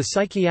 The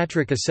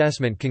psychiatric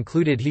assessment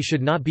concluded he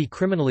should not be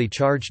criminally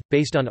charged,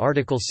 based on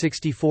Article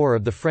 64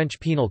 of the French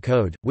Penal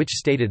Code, which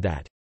stated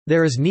that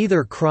there is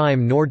neither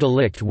crime nor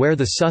delict where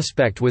the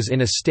suspect was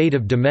in a state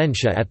of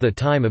dementia at the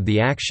time of the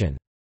action."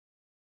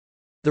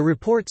 The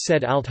report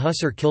said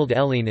Althusser killed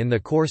Hélène in the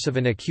course of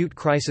an acute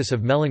crisis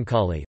of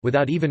melancholy,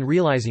 without even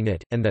realizing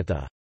it, and that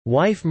the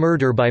wife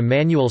murder by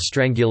manual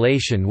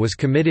strangulation was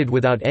committed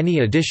without any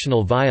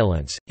additional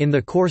violence, in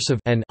the course of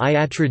an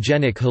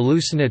iatrogenic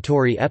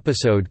hallucinatory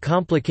episode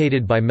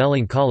complicated by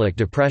melancholic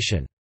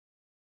depression.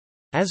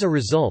 As a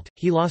result,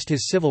 he lost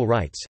his civil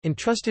rights,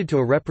 entrusted to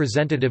a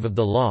representative of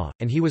the law,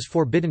 and he was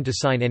forbidden to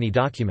sign any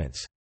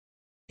documents.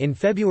 In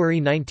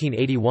February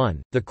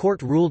 1981, the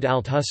court ruled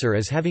Althusser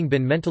as having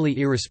been mentally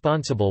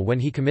irresponsible when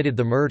he committed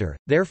the murder,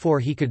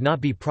 therefore he could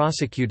not be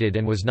prosecuted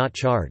and was not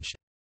charged.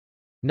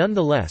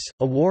 Nonetheless,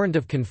 a warrant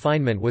of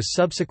confinement was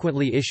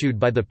subsequently issued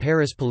by the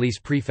Paris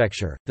Police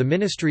Prefecture. The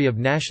Ministry of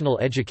National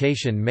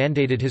Education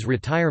mandated his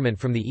retirement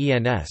from the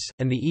ENS,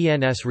 and the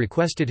ENS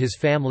requested his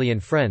family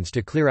and friends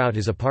to clear out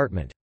his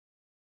apartment.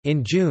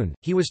 In June,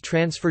 he was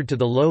transferred to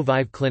the Low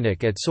Vive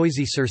Clinic at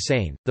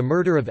Soisy-sur-Seine. The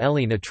murder of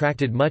Hélène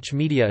attracted much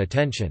media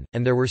attention,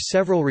 and there were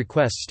several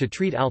requests to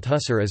treat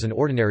Althusser as an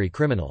ordinary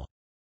criminal.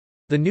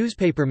 The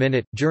newspaper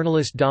Minute,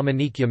 journalist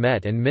Dominique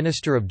Yamet and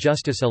Minister of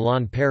Justice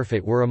Alain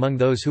Perfit were among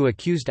those who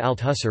accused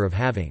Althusser of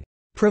having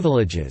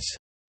privileges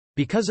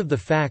because of the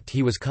fact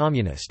he was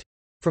communist.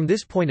 From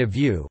this point of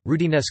view,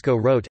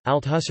 Roudinesco wrote,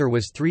 Althusser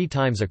was 3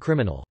 times a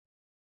criminal.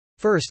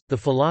 First, the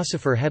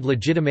philosopher had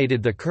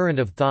legitimated the current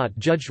of thought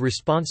judged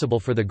responsible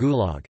for the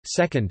Gulag.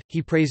 Second,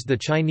 he praised the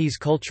Chinese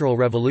Cultural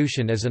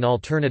Revolution as an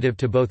alternative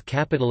to both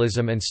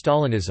capitalism and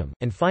Stalinism.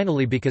 And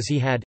finally, because he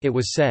had, it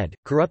was said,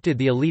 corrupted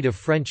the elite of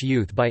French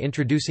youth by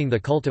introducing the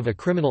cult of a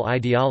criminal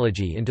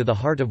ideology into the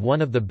heart of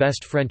one of the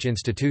best French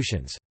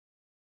institutions.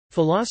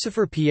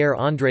 Philosopher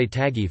Pierre-André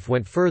Taguieff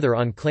went further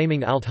on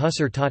claiming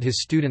Althusser taught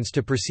his students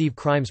to perceive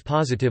crimes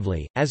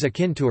positively, as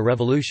akin to a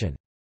revolution.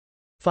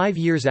 5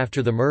 years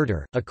after the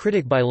murder, a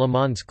critic by Le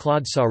Monde's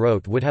Claude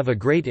Sarraute would have a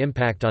great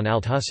impact on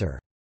Althusser.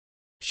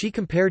 She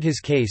compared his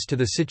case to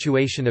the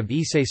situation of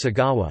Issei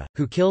Sagawa,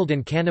 who killed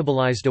and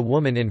cannibalized a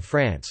woman in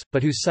France,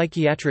 but whose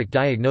psychiatric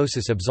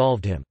diagnosis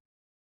absolved him.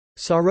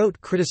 Sarraute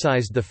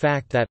criticized the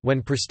fact that,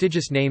 when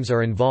prestigious names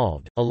are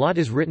involved, a lot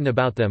is written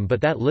about them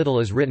but that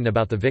little is written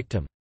about the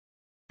victim.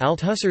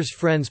 Althusser's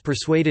friends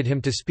persuaded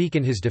him to speak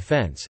in his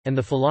defense, and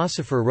the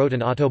philosopher wrote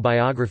an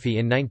autobiography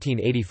in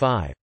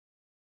 1985.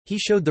 He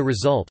showed the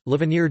result,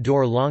 L'Avenir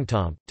d'Or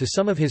Longtemps, to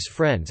some of his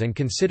friends and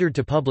considered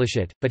to publish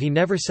it, but he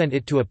never sent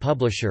it to a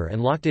publisher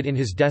and locked it in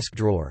his desk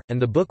drawer, and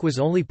the book was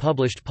only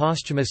published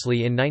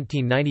posthumously in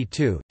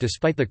 1992.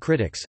 Despite the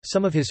critics,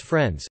 some of his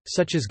friends,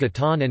 such as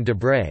Guiton and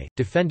Debray,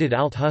 defended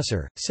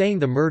Althusser, saying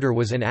the murder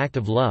was an act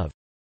of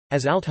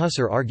love—as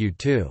Althusser argued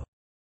too.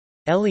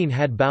 Hélène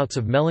had bouts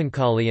of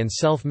melancholy and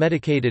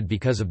self-medicated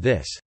because of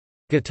this.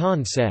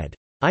 Guiton said,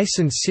 "I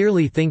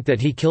sincerely think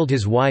that he killed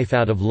his wife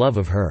out of love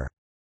of her.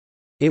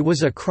 It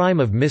was a crime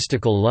of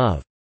mystical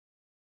love."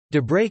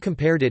 Debray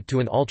compared it to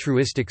an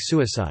altruistic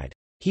suicide.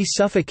 He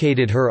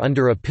suffocated her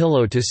under a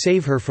pillow to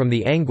save her from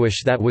the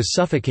anguish that was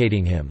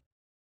suffocating him.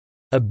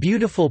 A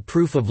beautiful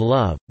proof of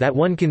love, that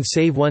one can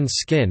save one's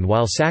skin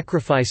while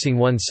sacrificing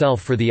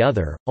oneself for the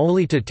other,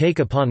 only to take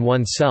upon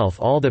oneself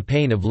all the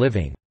pain of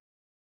living.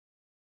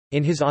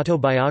 In his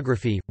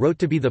autobiography, wrote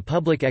to be the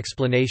public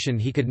explanation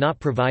he could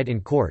not provide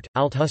in court,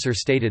 Althusser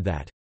stated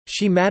that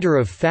she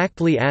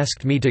matter-of-factly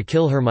asked me to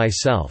kill her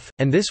myself,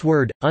 and this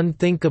word,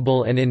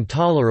 unthinkable and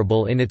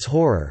intolerable in its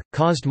horror,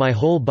 caused my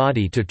whole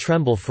body to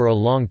tremble for a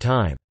long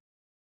time.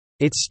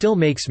 It still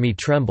makes me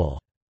tremble.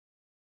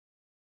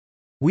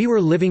 We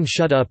were living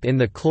shut up in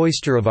the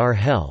cloister of our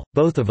hell,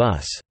 both of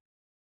us."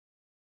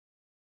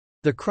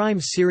 The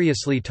crime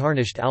seriously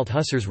tarnished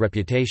Althusser's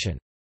reputation.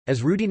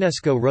 As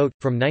Roudinesco wrote,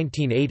 from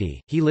 1980,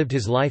 he lived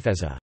his life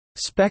as a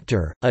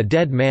spectre, a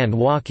dead man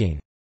walking.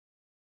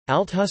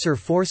 Althusser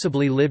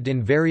forcibly lived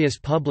in various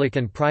public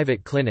and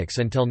private clinics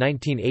until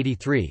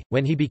 1983,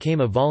 when he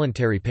became a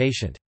voluntary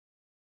patient.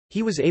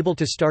 He was able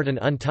to start an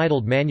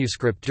untitled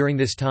manuscript during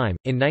this time.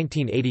 In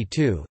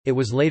 1982, it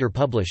was later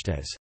published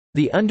as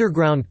The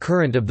Underground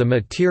Current of the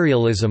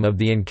Materialism of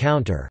the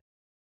Encounter.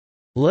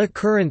 Le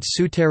Courant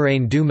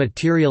souterrain du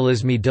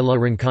matérialisme de la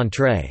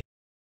rencontre.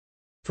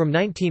 From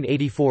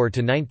 1984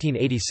 to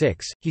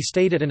 1986, he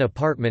stayed at an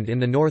apartment in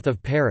the north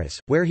of Paris,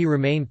 where he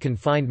remained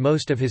confined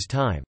most of his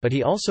time, but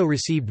he also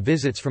received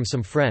visits from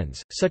some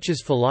friends, such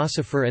as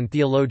philosopher and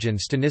theologian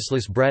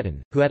Stanislas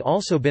Breton, who had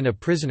also been a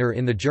prisoner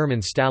in the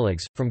German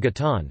stalags, from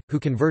Guiton, who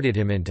converted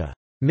him into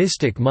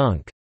mystic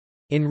monk,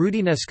 in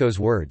Roudinesco's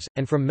words,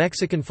 and from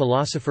Mexican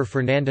philosopher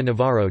Fernando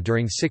Navarro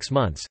during 6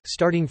 months,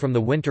 starting from the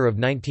winter of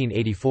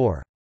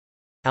 1984.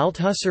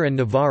 Althusser and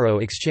Navarro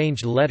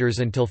exchanged letters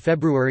until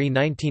February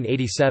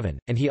 1987,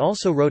 and he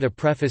also wrote a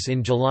preface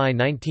in July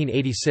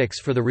 1986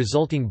 for the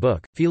resulting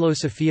book,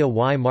 Filosofía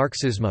y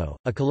Marxismo,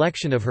 a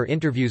collection of her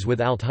interviews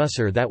with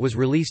Althusser that was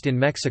released in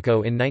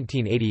Mexico in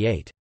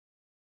 1988.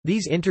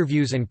 These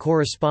interviews and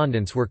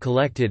correspondence were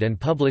collected and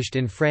published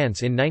in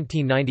France in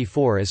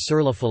 1994 as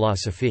Sur la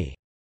philosophie.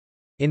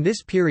 In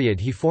this period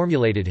he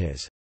formulated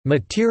his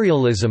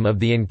materialism of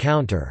the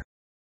encounter,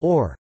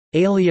 or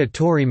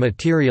aleatory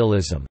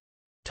materialism,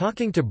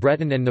 talking to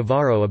Breton and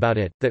Navarro about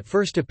it, that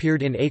first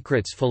appeared in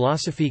Écrits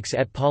philosophiques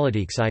et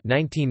politiques I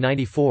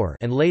 1994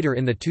 and later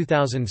in the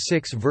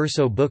 2006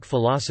 Verso book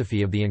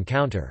Philosophy of the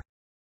Encounter.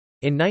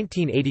 In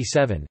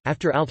 1987,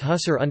 after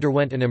Althusser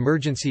underwent an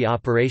emergency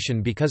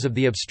operation because of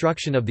the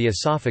obstruction of the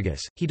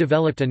esophagus, he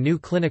developed a new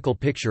clinical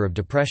picture of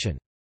depression.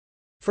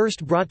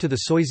 First brought to the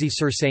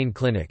Soisy-sur-Seine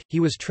clinic,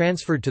 he was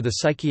transferred to the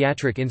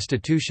psychiatric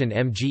institution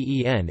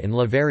MGEN in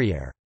La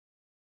Verrière.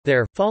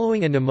 There,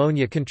 following a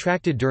pneumonia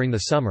contracted during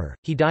the summer,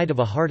 he died of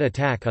a heart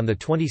attack on the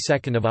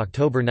 22nd of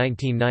October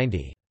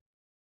 1990.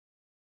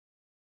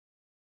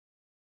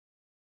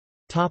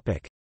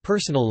 Topic: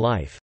 Personal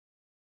life.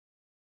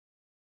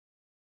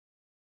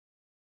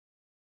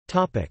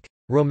 Topic: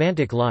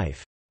 Romantic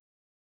life.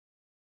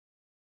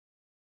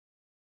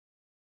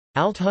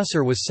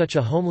 Althusser was such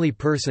a homely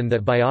person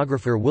that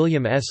biographer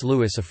William S.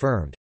 Lewis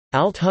affirmed,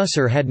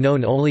 "Althusser had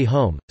known only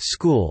home,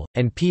 school,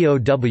 and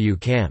POW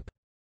camp."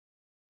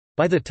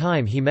 By the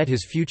time he met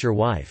his future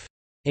wife.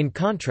 In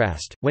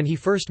contrast, when he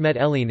first met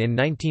Hélène in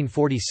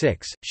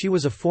 1946, she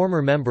was a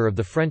former member of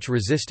the French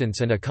resistance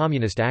and a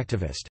communist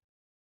activist.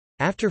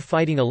 After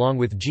fighting along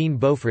with Jean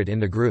Beaufret in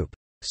the group,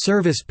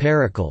 Service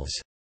Pericles,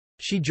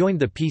 she joined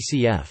the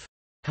PCF.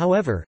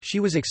 However, she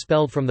was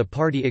expelled from the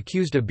party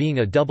accused of being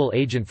a double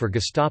agent for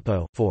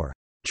Gestapo, for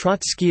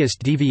Trotskyist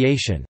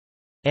deviation,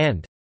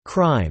 and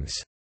crimes,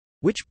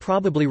 which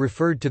probably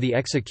referred to the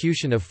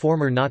execution of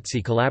former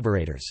Nazi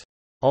collaborators.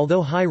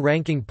 Although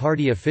high-ranking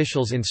party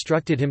officials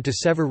instructed him to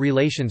sever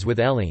relations with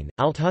Helene,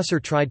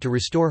 Althusser tried to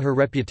restore her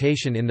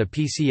reputation in the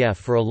PCF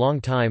for a long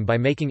time by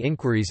making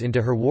inquiries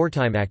into her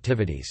wartime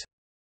activities.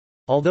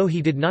 Although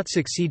he did not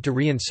succeed to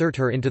reinsert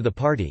her into the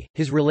party,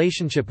 his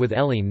relationship with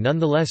Helene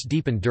nonetheless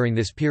deepened during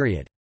this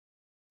period.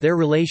 Their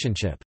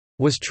relationship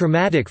was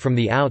traumatic from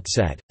the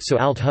outset, so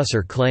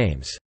Althusser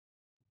claims.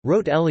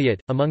 Wrote Eliot,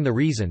 among the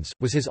reasons,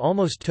 was his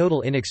almost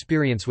total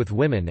inexperience with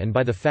women and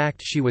by the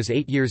fact she was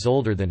 8 years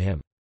older than him.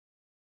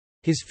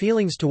 His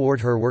feelings toward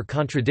her were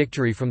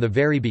contradictory from the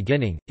very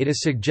beginning. It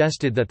is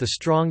suggested that the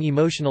strong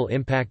emotional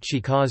impact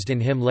she caused in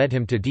him led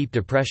him to deep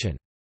depression.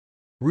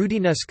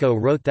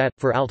 Rudinesco wrote that,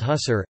 for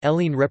Althusser,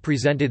 Helene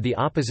represented the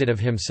opposite of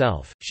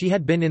himself. She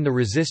had been in the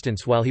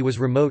resistance while he was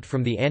remote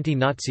from the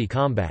anti-Nazi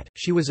combat.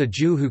 She was a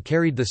Jew who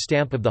carried the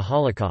stamp of the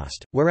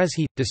Holocaust, whereas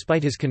he,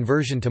 despite his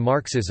conversion to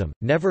Marxism,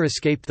 never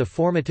escaped the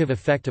formative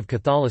effect of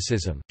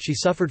Catholicism. She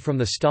suffered from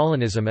the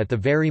Stalinism at the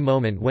very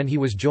moment when he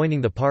was joining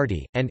the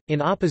party, and,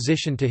 in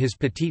opposition to his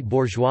petite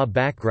bourgeois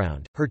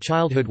background, her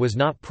childhood was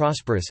not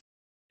prosperous.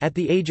 At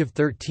the age of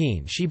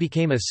 13 she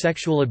became a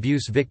sexual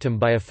abuse victim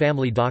by a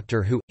family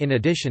doctor who, in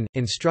addition,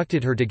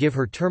 instructed her to give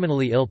her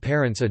terminally ill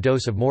parents a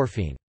dose of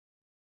morphine.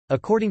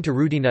 According to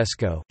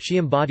Rudinesco, she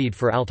embodied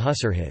for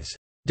Althusser his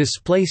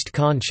displaced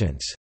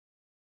conscience,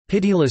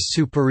 pitiless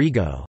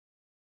superego,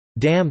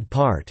 damned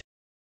part,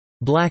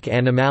 black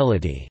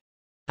animality.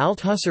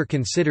 Althusser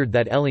considered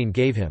that Helene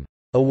gave him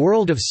a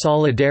world of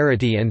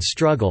solidarity and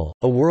struggle,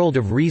 a world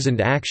of reasoned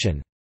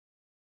action,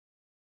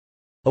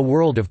 a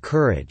world of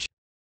courage.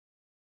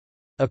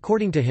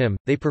 According to him,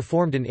 they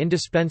performed an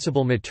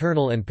indispensable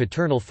maternal and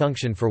paternal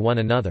function for one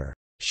another.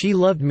 She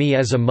loved me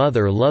as a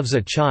mother loves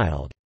a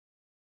child,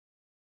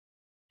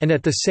 and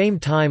at the same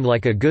time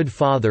like a good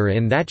father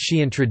in that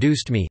she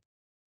introduced me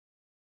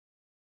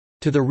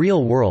to the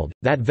real world,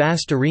 that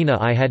vast arena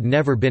I had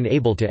never been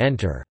able to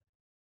enter.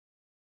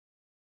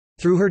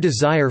 Through her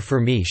desire for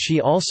me she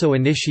also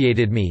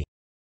initiated me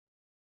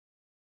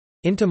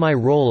into my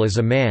role as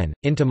a man,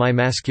 into my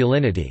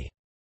masculinity.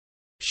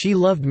 She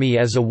loved me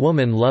as a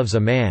woman loves a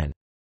man.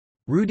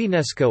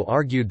 Rudinesco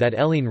argued that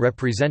Helene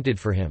represented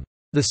for him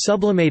the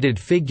sublimated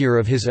figure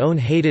of his own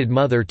hated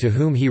mother to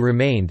whom he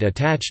remained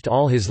attached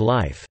all his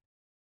life.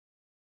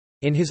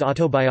 In his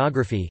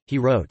autobiography, he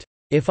wrote,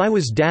 "If I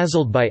was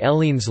dazzled by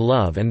Helene's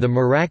love and the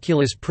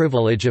miraculous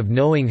privilege of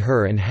knowing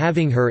her and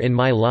having her in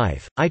my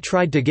life, I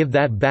tried to give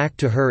that back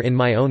to her in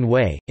my own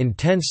way,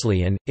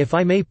 intensely and, if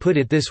I may put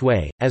it this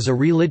way, as a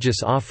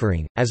religious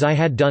offering, as I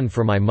had done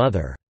for my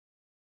mother."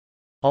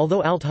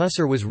 Although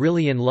Althusser was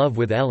really in love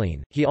with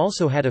Helene, he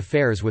also had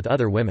affairs with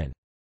other women.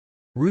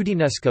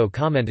 Rudinesco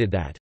commented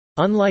that,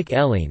 "Unlike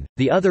Helene,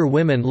 the other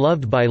women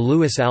loved by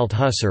Louis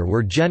Althusser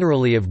were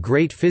generally of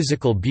great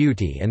physical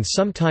beauty and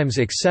sometimes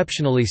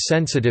exceptionally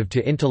sensitive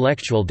to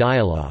intellectual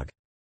dialogue."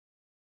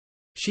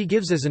 She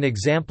gives as an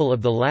example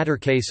of the latter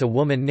case a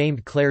woman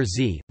named Claire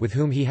Z, with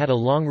whom he had a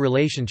long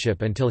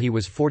relationship until he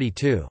was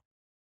 42.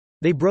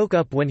 They broke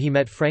up when he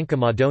met Franca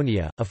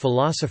Madonia, a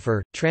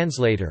philosopher,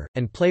 translator,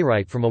 and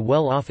playwright from a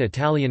well-off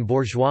Italian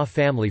bourgeois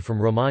family from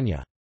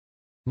Romagna.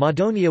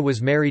 Madonia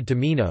was married to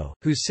Mino,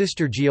 whose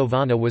sister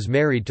Giovanna was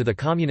married to the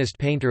communist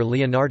painter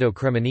Leonardo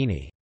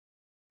Cremonini.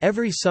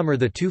 Every summer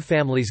the two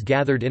families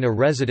gathered in a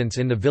residence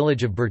in the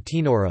village of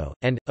Bertinoro,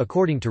 and,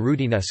 according to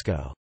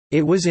Rudinesco,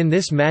 it was in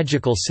this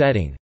magical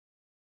setting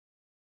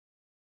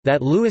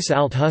that Louis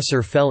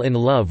Althusser fell in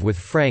love with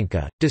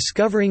Franca,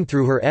 discovering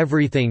through her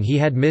everything he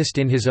had missed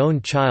in his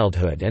own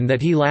childhood and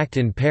that he lacked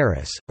in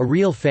Paris, a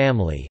real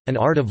family, an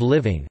art of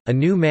living, a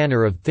new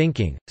manner of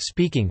thinking,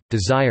 speaking,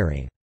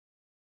 desiring.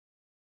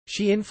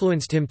 She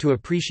influenced him to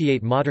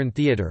appreciate modern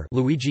theatre,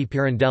 Luigi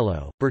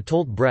Pirandello,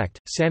 Bertolt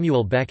Brecht,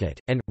 Samuel Beckett,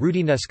 and,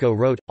 Rudinesco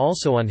wrote,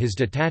 also on his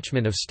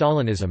detachment of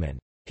Stalinism and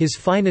his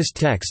finest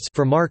texts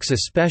for Marx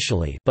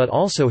especially, but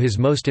also his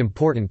most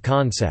important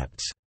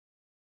concepts.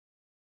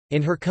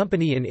 In her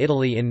company in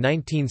Italy in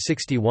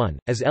 1961,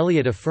 as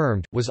Eliot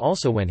affirmed, was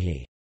also when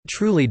he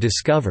truly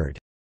discovered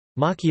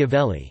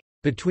Machiavelli.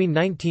 Between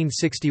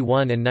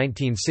 1961 and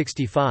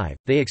 1965,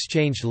 they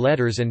exchanged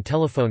letters and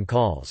telephone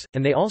calls,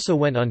 and they also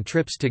went on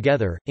trips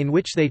together, in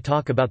which they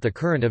talk about the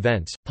current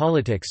events,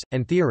 politics,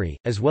 and theory,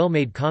 as well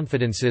made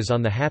confidences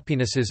on the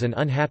happinesses and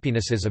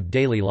unhappinesses of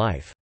daily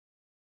life.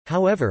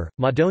 However,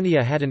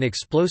 Madonia had an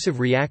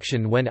explosive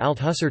reaction when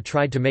Althusser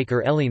tried to make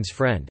her Helene's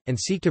friend, and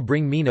seek to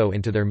bring Mino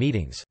into their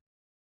meetings.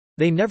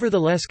 They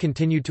nevertheless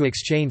continued to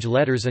exchange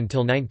letters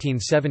until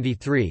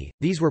 1973.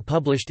 These were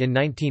published in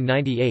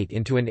 1998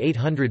 into an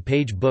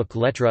 800-page book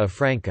Lettre a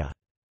Franca.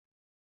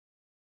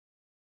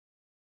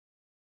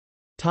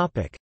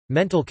 Topic: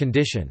 Mental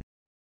condition.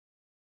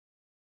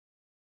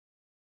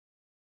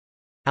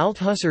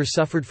 Althusser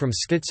suffered from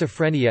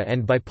schizophrenia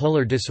and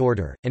bipolar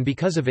disorder, and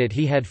because of it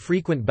he had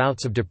frequent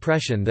bouts of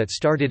depression that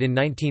started in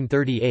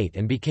 1938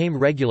 and became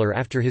regular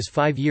after his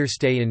 5-year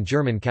stay in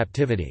German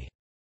captivity.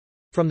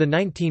 From the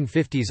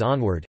 1950s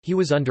onward, he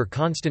was under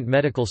constant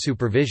medical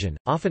supervision,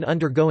 often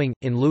undergoing,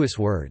 in Lewis'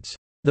 words,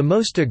 "the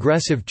most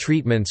aggressive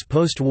treatments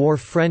post-war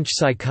French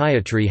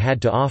psychiatry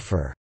had to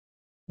offer,"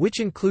 which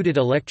included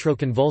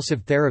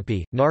electroconvulsive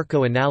therapy,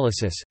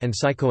 narcoanalysis, and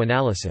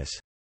psychoanalysis.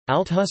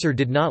 Althusser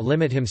did not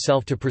limit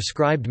himself to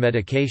prescribed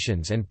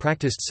medications and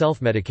practiced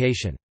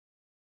self-medication.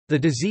 The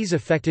disease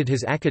affected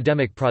his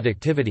academic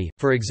productivity.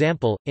 For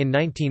example, in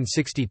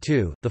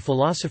 1962, the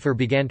philosopher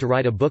began to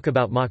write a book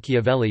about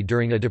Machiavelli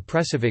during a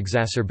depressive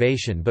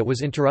exacerbation but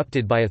was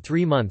interrupted by a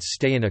 3-month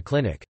stay in a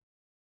clinic.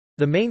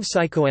 The main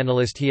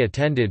psychoanalyst he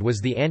attended was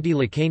the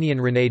anti-Lacanian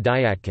René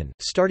Dyatkin,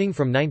 starting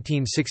from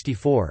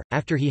 1964,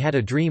 after he had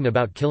a dream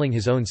about killing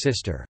his own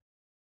sister.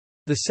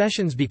 The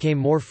sessions became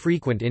more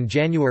frequent in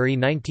January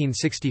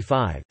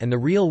 1965, and the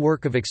real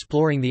work of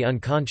exploring the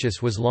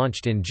unconscious was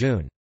launched in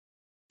June.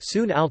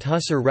 Soon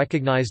Althusser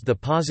recognized the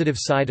positive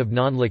side of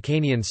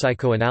non-Lacanian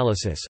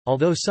psychoanalysis,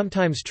 although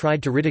sometimes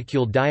tried to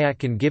ridicule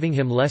Dyatkin giving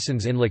him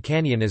lessons in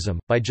Lacanianism.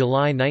 By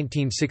July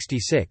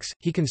 1966,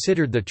 he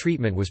considered the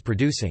treatment was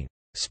producing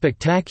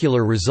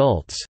spectacular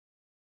results.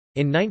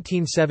 In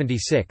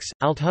 1976,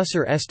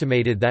 Althusser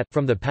estimated that,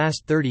 from the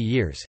past 30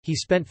 years, he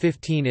spent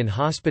 15 in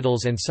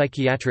hospitals and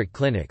psychiatric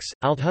clinics.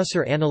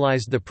 Althusser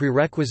analyzed the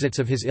prerequisites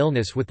of his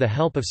illness with the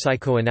help of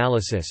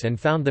psychoanalysis and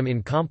found them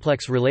in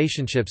complex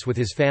relationships with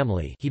his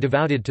family. He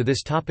devoted to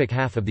this topic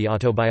half of the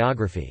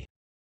autobiography.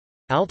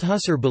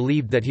 Althusser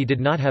believed that he did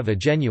not have a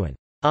genuine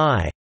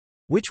I,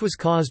 which was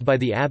caused by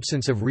the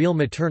absence of real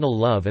maternal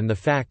love and the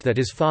fact that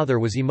his father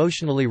was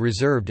emotionally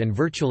reserved and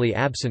virtually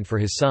absent for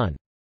his son.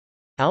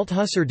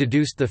 Althusser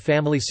deduced the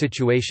family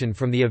situation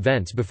from the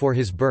events before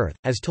his birth,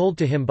 as told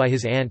to him by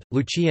his aunt,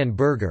 Lucienne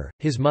Berger.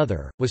 His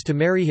mother was to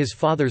marry his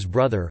father's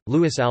brother,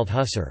 Louis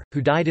Althusser,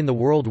 who died in the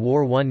World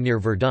War I near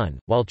Verdun,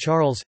 while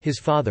Charles, his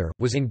father,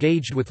 was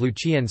engaged with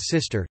Lucienne's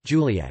sister,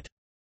 Juliette.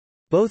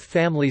 Both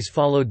families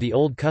followed the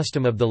old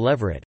custom of the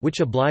leveret, which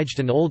obliged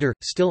an older,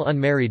 still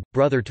unmarried,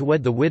 brother to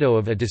wed the widow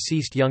of a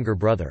deceased younger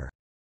brother.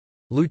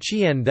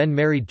 Lucienne then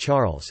married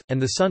Charles,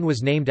 and the son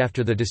was named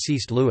after the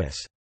deceased Louis.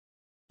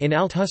 In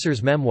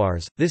Althusser's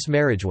memoirs, this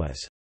marriage was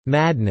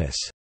madness,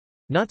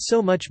 not so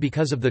much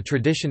because of the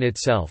tradition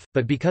itself,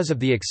 but because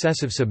of the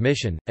excessive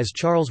submission, as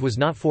Charles was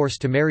not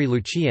forced to marry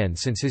Lucienne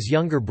since his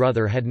younger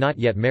brother had not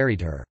yet married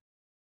her.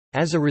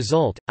 As a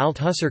result,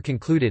 Althusser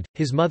concluded,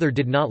 his mother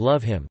did not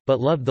love him,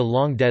 but loved the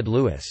long-dead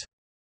Louis.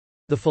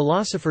 The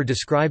philosopher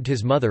described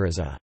his mother as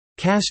a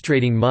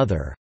castrating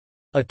mother,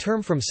 a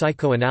term from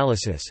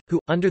psychoanalysis, who,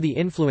 under the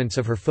influence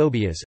of her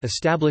phobias,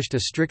 established a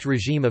strict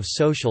regime of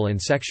social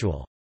and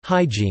sexual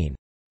hygiene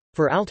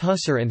for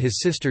Althusser and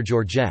his sister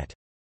Georgette.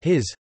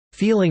 His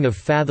feeling of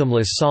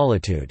fathomless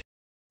solitude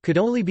could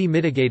only be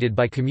mitigated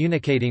by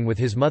communicating with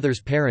his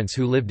mother's parents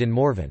who lived in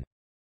Morvan.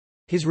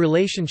 His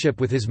relationship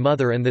with his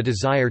mother and the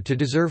desire to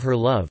deserve her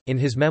love, in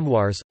his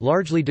memoirs,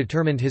 largely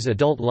determined his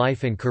adult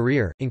life and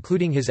career,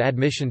 including his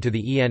admission to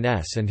the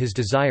ENS and his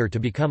desire to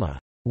become a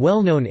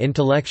well-known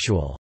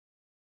intellectual.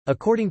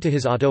 According to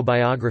his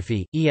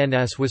autobiography,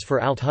 ENS was for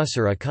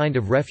Althusser a kind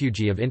of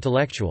refugee of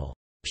intellectual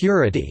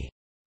purity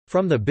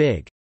from the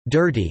big,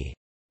 dirty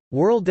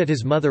world that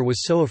his mother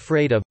was so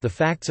afraid of. The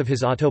facts of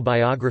his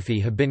autobiography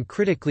have been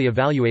critically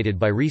evaluated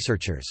by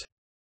researchers.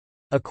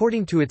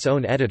 According to its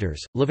own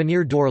editors,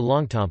 L'avenir d'Or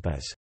Longtemps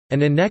is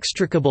an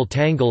inextricable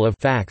tangle of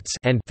facts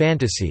and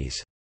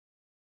fantasies.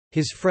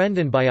 His friend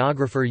and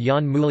biographer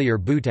Jan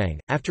Mulier-Boutang,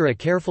 after a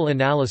careful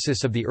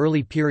analysis of the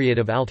early period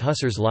of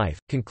Althusser's life,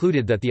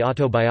 concluded that the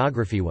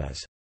autobiography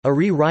was a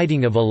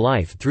rewriting of a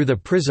life through the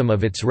prism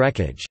of its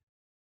wreckage.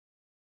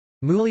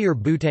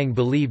 Mulier-Boutang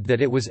believed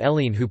that it was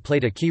Hélène who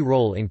played a key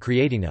role in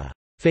creating a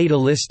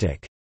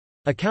fatalistic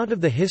account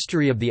of the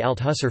history of the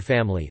Althusser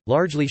family,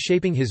 largely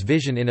shaping his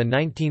vision in a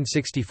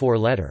 1964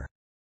 letter.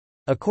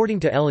 According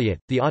to Eliot,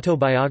 the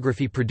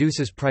autobiography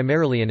produces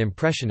primarily an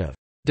impression of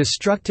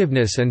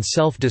destructiveness and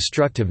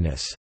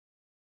self-destructiveness.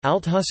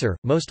 Althusser,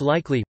 most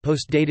likely,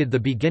 post-dated the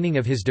beginning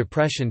of his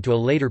depression to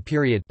a later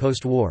period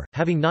post-war,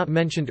 having not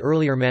mentioned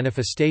earlier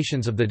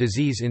manifestations of the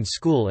disease in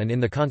school and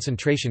in the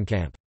concentration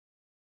camp.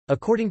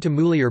 According to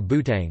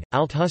Mulier-Boutang,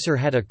 Althusser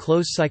had a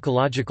close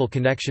psychological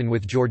connection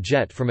with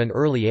Georgette from an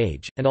early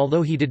age, and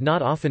although he did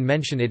not often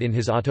mention it in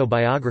his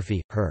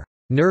autobiography, her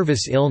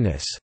nervous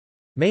illness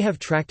may have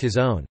tracked his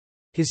own.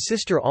 His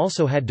sister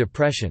also had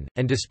depression,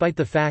 and despite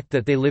the fact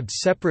that they lived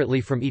separately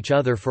from each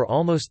other for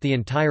almost the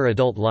entire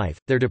adult life,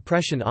 their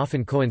depression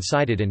often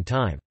coincided in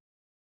time.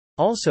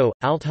 Also,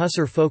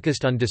 Althusser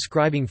focused on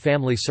describing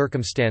family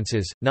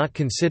circumstances, not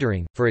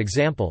considering, for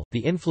example, the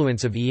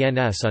influence of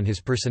ENS on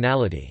his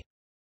personality.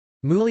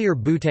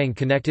 Mulier-Boutang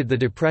connected the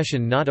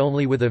depression not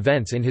only with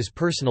events in his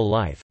personal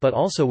life, but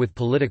also with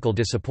political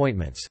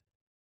disappointments.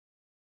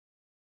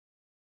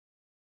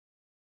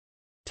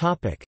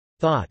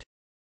 Thought.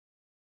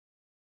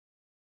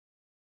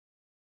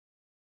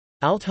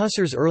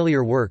 Althusser's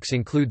earlier works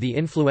include the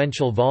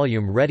influential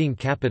volume Reading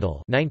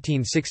Capital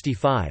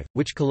 1965,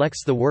 which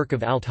collects the work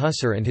of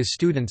Althusser and his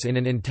students in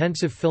an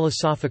intensive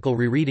philosophical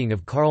rereading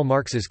of Karl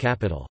Marx's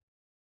Capital.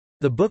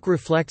 The book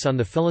reflects on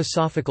the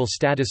philosophical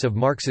status of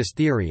Marxist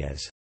theory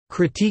as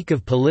critique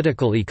of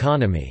political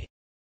economy,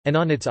 and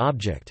on its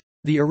object.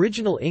 The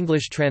original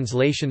English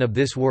translation of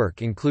this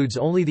work includes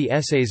only the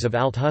essays of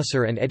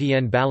Althusser and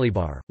Étienne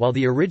Balibar, while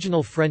the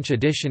original French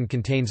edition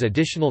contains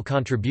additional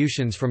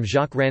contributions from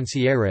Jacques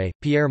Rancière,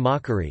 Pierre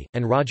Macquery,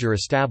 and Roger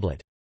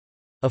Establet.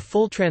 A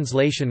full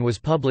translation was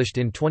published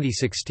in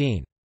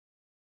 2016.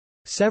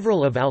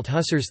 Several of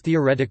Althusser's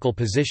theoretical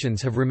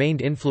positions have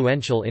remained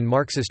influential in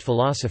Marxist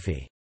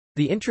philosophy.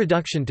 The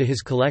introduction to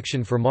his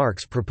collection for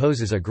Marx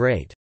proposes a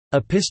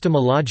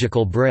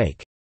epistemological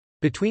break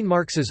between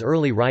Marx's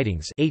early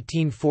writings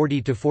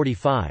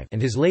 1840–45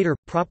 and his later,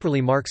 properly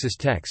Marxist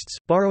texts,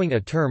 borrowing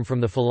a term from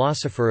the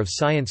philosopher of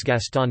science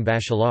Gaston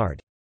Bachelard.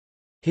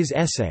 His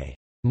essay,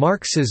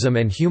 "Marxism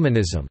and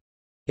Humanism",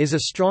 is a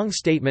strong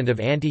statement of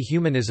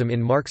anti-humanism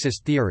in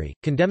Marxist theory,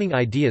 condemning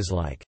ideas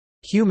like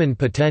human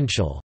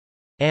potential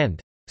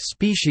and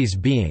species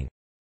being,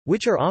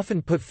 which are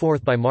often put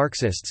forth by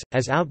Marxists,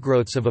 as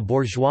outgrowths of a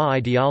bourgeois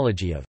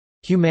ideology of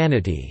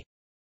humanity.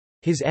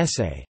 His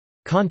essay,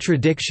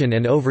 "Contradiction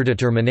and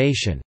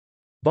Overdetermination",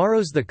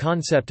 borrows the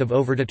concept of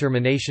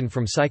overdetermination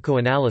from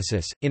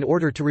psychoanalysis, in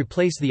order to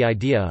replace the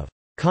idea of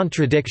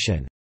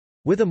contradiction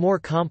with a more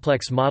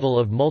complex model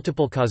of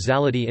multiple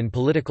causality in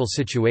political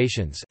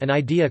situations, an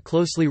idea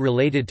closely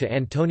related to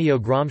Antonio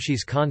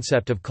Gramsci's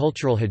concept of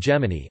cultural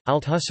hegemony.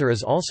 Althusser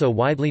is also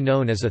widely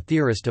known as a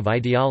theorist of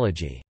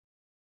ideology.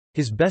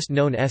 His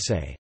best-known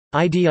essay,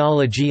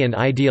 "Ideology and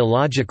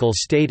Ideological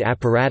State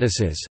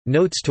Apparatuses,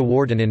 Notes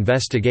Toward an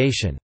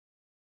Investigation",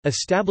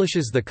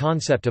 establishes the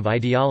concept of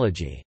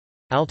ideology.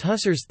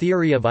 Althusser's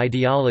theory of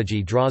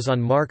ideology draws on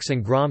Marx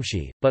and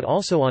Gramsci, but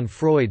also on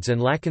Freud's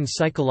and Lacan's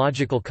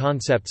psychological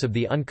concepts of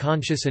the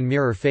unconscious and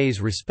mirror phase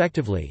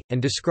respectively,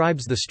 and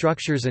describes the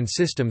structures and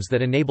systems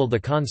that enable the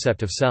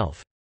concept of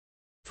self.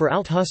 For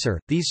Althusser,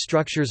 these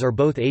structures are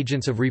both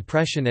agents of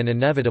repression and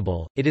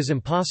inevitable. It is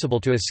impossible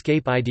to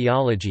escape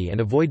ideology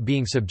and avoid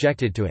being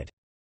subjected to it.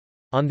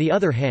 On the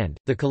other hand,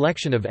 the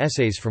collection of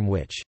essays from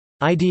which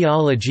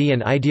 "Ideology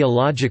and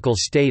Ideological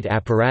State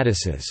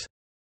Apparatuses"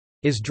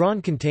 is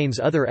drawn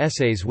contains other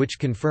essays which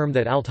confirm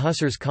that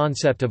Althusser's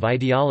concept of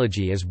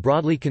ideology is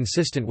broadly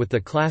consistent with the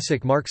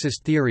classic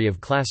Marxist theory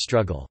of class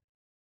struggle.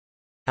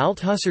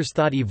 Althusser's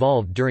thought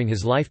evolved during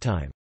his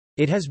lifetime.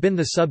 It has been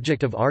the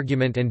subject of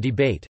argument and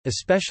debate,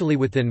 especially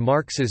within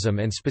Marxism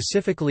and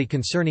specifically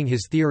concerning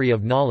his theory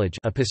of knowledge,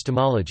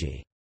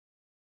 epistemology.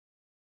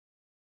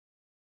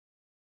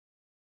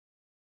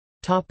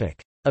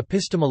 Topic: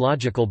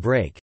 Epistemological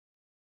break.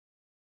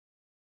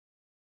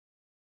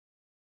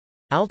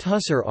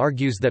 Althusser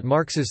argues that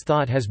Marx's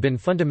thought has been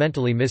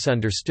fundamentally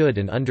misunderstood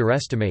and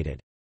underestimated.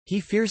 He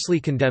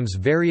fiercely condemns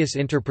various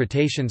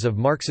interpretations of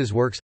Marx's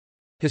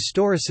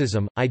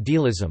works—historicism,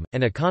 idealism,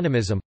 and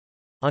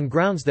economism—on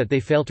grounds that they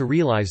fail to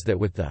realize that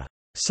with the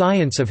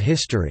science of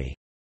history,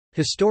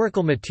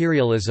 historical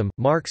materialism,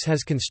 Marx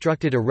has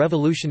constructed a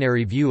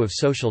revolutionary view of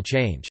social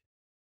change.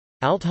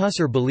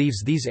 Althusser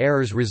believes these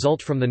errors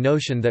result from the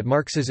notion that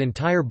Marx's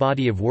entire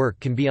body of work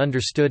can be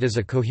understood as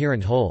a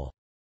coherent whole.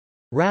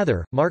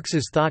 Rather,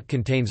 Marx's thought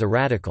contains a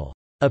radical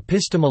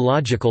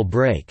epistemological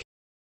break.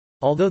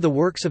 Although the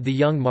works of the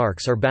young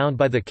Marx are bound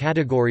by the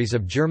categories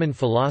of German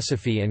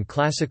philosophy and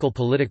classical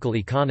political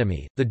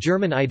economy, the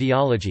German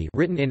ideology,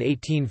 written in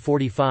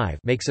 1845,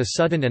 makes a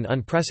sudden and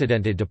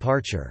unprecedented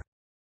departure.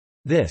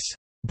 This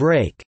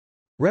break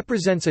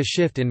represents a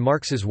shift in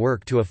Marx's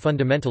work to a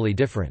fundamentally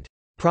different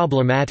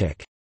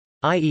problematic,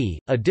 i.e.,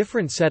 a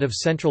different set of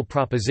central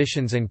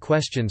propositions and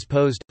questions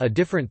posed, a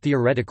different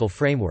theoretical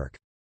framework.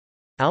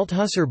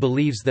 Althusser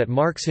believes that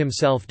Marx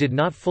himself did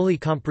not fully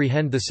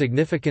comprehend the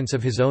significance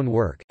of his own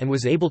work, and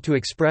was able to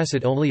express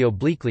it only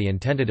obliquely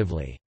and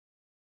tentatively.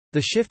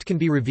 The shift can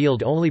be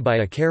revealed only by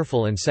a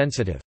careful and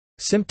sensitive,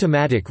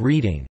 symptomatic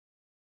reading.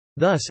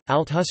 Thus,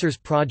 Althusser's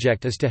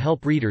project is to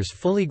help readers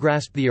fully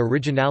grasp the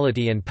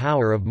originality and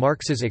power of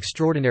Marx's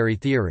extraordinary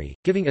theory,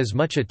 giving as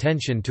much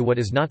attention to what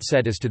is not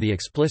said as to the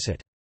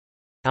explicit.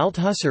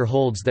 Althusser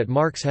holds that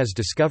Marx has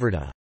discovered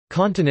a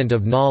continent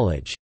of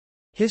knowledge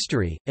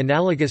history,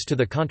 analogous to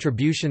the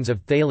contributions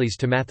of Thales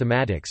to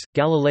mathematics,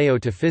 Galileo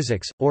to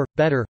physics, or,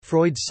 better,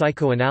 Freud's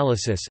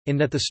psychoanalysis, in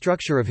that the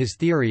structure of his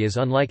theory is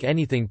unlike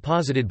anything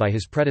posited by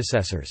his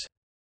predecessors.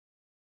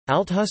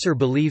 Althusser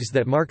believes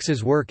that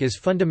Marx's work is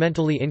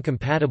fundamentally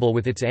incompatible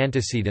with its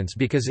antecedents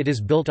because it is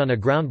built on a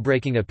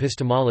groundbreaking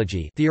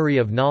epistemology, theory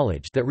of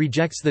knowledge, that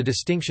rejects the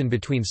distinction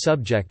between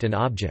subject and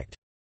object.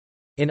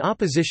 In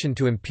opposition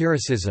to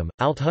empiricism,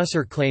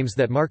 Althusser claims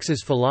that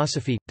Marx's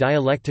philosophy,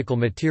 dialectical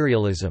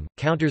materialism,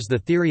 counters the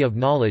theory of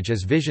knowledge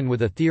as vision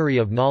with a theory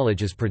of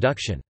knowledge as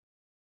production.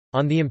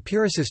 On the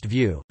empiricist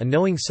view, a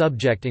knowing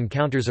subject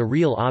encounters a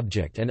real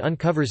object and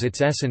uncovers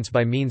its essence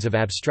by means of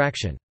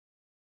abstraction.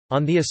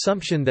 On the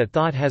assumption that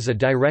thought has a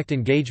direct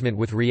engagement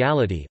with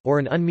reality, or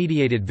an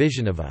unmediated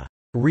vision of a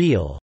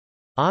real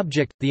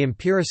object, the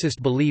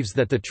empiricist believes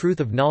that the truth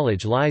of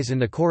knowledge lies in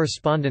the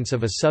correspondence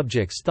of a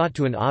subject's thought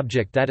to an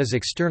object that is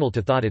external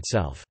to thought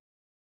itself.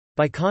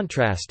 By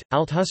contrast,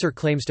 Althusser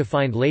claims to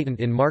find latent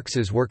in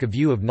Marx's work a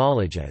view of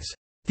knowledge as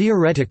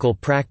theoretical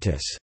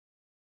practice.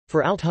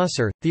 For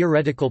Althusser,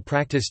 theoretical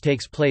practice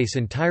takes place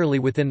entirely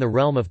within the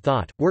realm of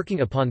thought,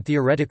 working upon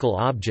theoretical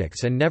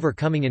objects and never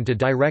coming into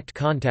direct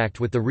contact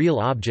with the real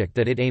object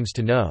that it aims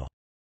to know.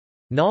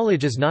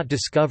 Knowledge is not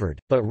discovered,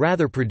 but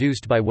rather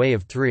produced by way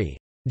of three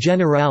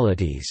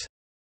generalities: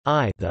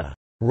 the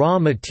raw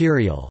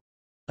material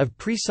of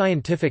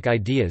pre-scientific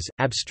ideas,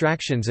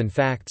 abstractions and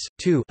facts,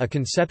 2 a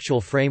conceptual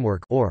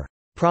framework or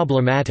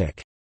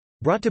problematic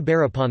brought to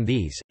bear upon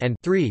these, and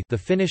 3 the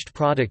finished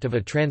product of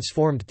a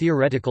transformed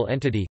theoretical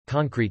entity,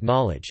 concrete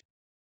knowledge.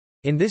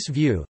 In this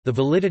view, the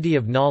validity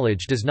of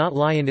knowledge does not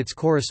lie in its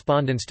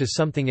correspondence to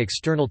something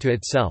external to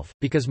itself,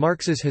 because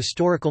Marx's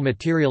historical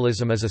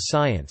materialism is a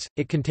science,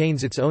 it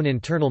contains its own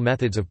internal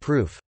methods of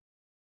proof.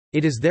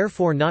 It is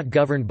therefore not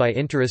governed by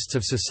interests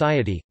of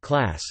society,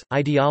 class,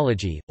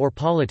 ideology, or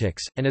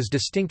politics, and is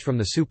distinct from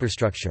the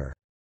superstructure.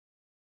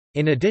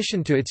 In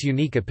addition to its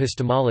unique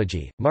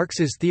epistemology,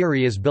 Marx's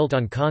theory is built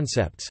on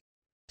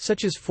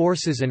concepts—such as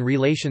forces and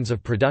relations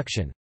of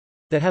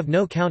production—that have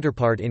no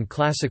counterpart in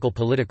classical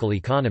political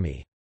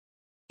economy.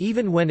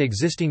 Even when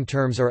existing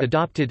terms are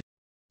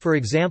adopted—for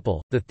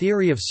example, the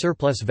theory of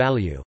surplus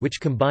value, which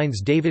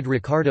combines David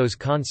Ricardo's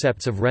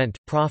concepts of rent,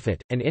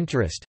 profit, and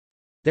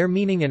interest—their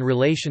meaning and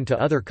relation to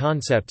other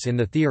concepts in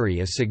the theory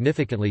is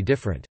significantly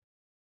different.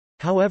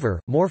 However,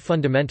 more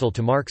fundamental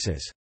to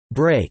Marx's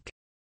break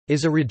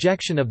is a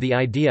rejection of the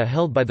idea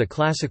held by the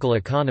classical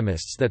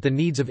economists that the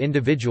needs of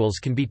individuals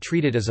can be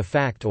treated as a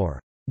fact or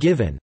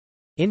given,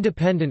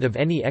 independent of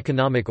any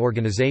economic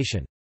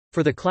organization.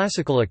 For the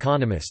classical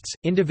economists,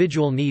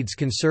 individual needs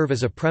can serve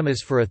as a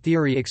premise for a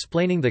theory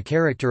explaining the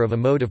character of a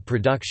mode of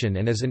production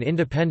and as an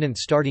independent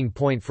starting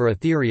point for a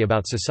theory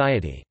about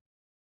society.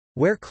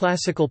 Where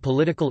classical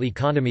political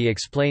economy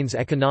explains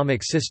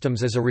economic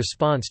systems as a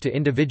response to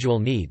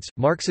individual needs,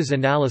 Marx's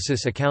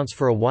analysis accounts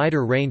for a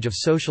wider range of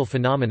social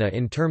phenomena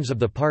in terms of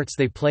the parts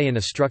they play in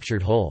a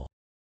structured whole.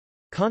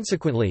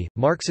 Consequently,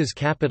 Marx's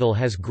Capital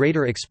has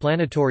greater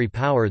explanatory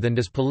power than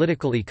does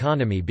political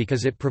economy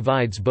because it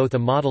provides both a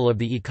model of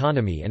the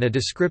economy and a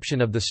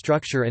description of the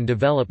structure and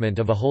development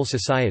of a whole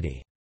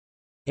society.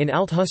 In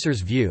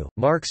Althusser's view,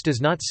 Marx does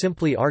not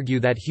simply argue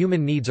that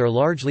human needs are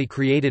largely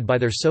created by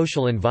their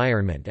social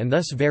environment and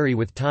thus vary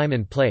with time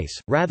and place,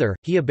 rather,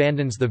 he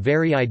abandons the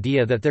very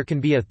idea that there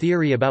can be a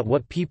theory about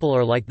what people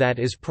are like that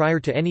is prior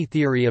to any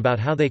theory about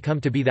how they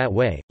come to be that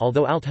way.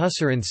 Although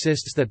Althusser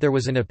insists that there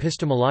was an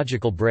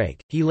epistemological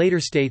break, he later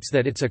states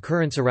that its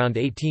occurrence around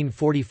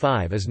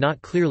 1845 is not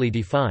clearly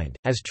defined,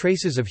 as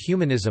traces of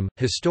humanism,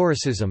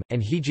 historicism,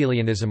 and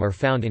Hegelianism are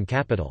found in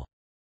Capital.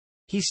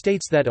 He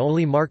states that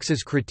only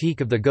Marx's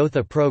critique of the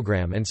Gotha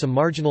program and some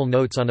marginal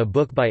notes on a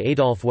book by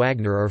Adolf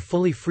Wagner are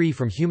fully free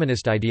from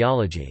humanist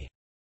ideology.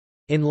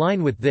 In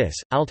line with this,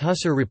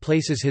 Althusser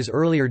replaces his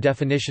earlier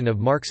definition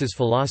of Marx's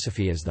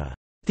philosophy as the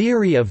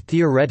theory of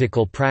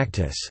theoretical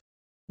practice,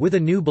 with a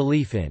new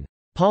belief in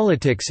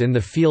politics in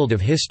the field of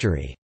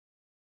history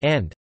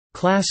and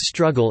class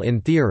struggle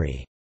in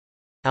theory.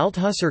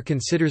 Althusser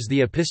considers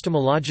the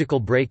epistemological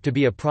break to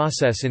be a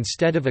process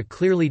instead of a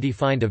clearly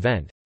defined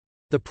event,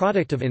 the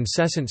product of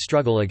incessant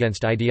struggle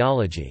against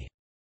ideology.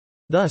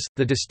 Thus,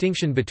 the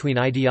distinction between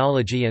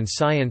ideology and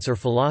science or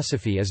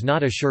philosophy is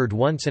not assured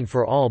once and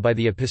for all by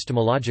the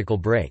epistemological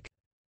break.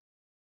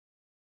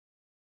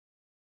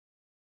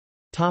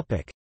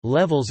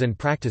 Levels and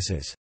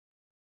practices.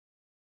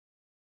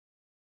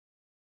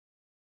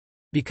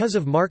 Because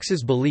of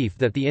Marx's belief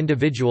that the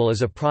individual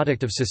is a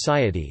product of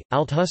society,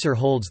 Althusser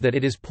holds that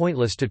it is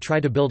pointless to try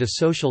to build a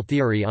social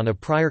theory on a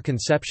prior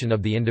conception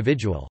of the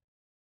individual.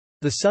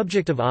 The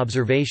subject of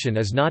observation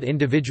is not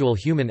individual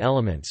human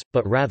elements,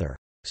 but rather,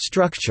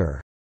 structure.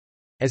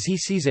 As he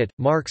sees it,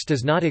 Marx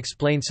does not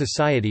explain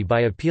society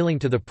by appealing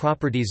to the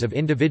properties of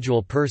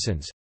individual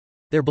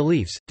persons—their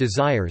beliefs,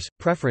 desires,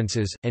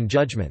 preferences, and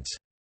judgments.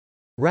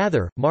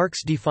 Rather,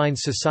 Marx defines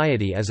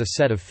society as a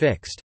set of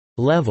fixed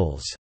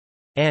levels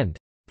and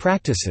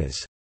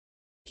practices.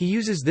 He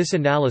uses this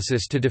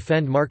analysis to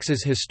defend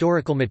Marx's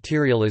historical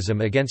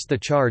materialism against the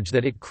charge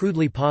that it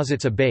crudely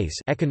posits a base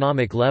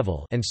economic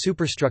level and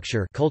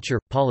superstructure culture,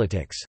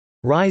 politics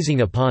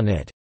rising upon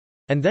it,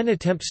 and then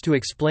attempts to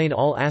explain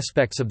all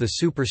aspects of the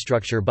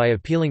superstructure by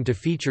appealing to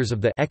features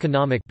of the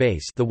economic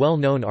base, the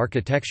well-known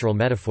architectural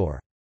metaphor.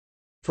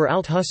 For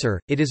Althusser,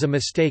 it is a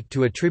mistake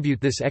to attribute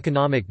this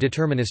economic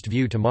determinist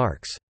view to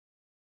Marx.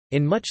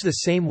 In much the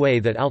same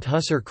way that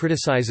Althusser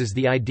criticizes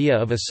the idea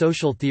of a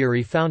social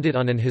theory founded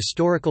on an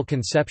historical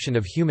conception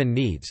of human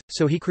needs,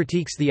 so he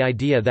critiques the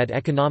idea that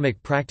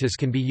economic practice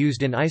can be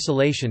used in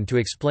isolation to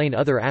explain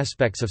other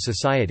aspects of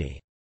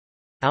society.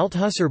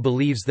 Althusser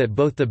believes that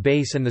both the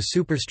base and the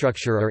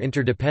superstructure are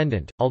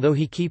interdependent, although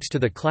he keeps to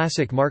the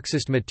classic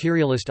Marxist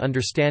materialist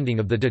understanding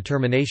of the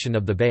determination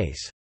of the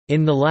base,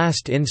 in the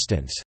last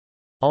instance,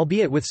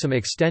 albeit with some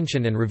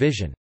extension and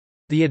revision.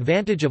 The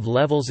advantage of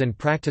levels and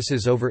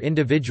practices over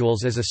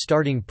individuals as a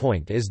starting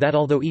point is that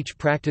although each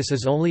practice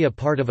is only a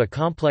part of a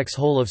complex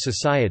whole of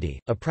society,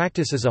 a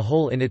practice is a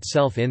whole in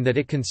itself in that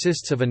it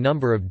consists of a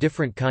number of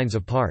different kinds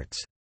of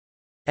parts.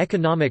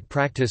 Economic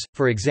practice,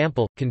 for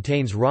example,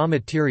 contains raw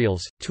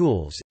materials,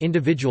 tools,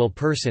 individual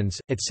persons,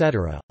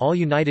 etc., all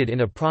united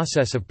in a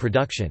process of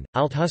production.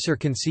 Althusser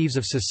conceives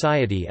of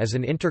society as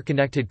an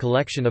interconnected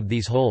collection of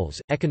these wholes: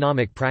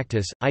 economic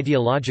practice,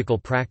 ideological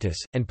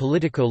practice, and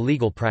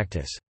politico-legal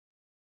practice.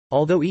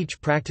 Although each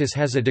practice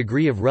has a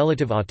degree of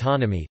relative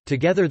autonomy,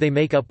 together they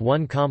make up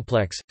one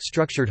complex,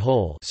 structured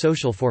whole: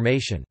 social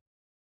formation.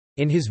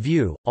 In his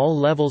view, all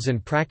levels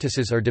and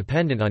practices are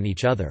dependent on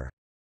each other.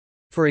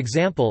 For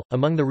example,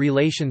 among the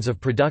relations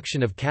of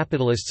production of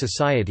capitalist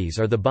societies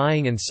are the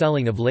buying and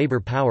selling of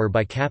labor power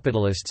by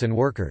capitalists and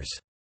workers.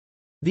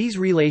 These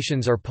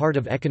relations are part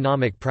of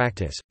economic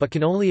practice, but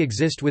can only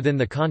exist within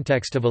the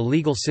context of a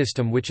legal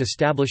system which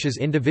establishes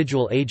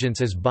individual agents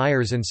as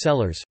buyers and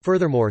sellers.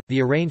 Furthermore,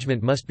 the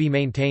arrangement must be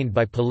maintained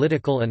by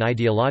political and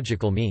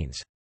ideological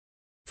means.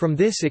 From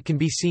this it can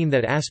be seen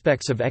that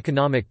aspects of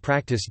economic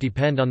practice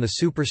depend on the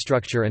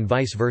superstructure and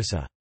vice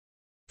versa.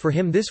 For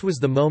him this was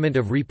the moment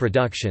of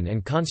reproduction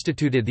and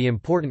constituted the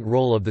important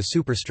role of the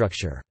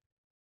superstructure.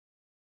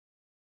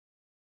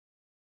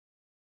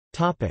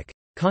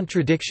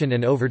 Contradiction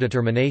and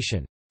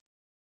overdetermination.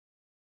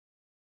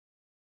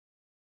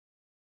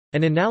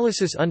 An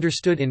analysis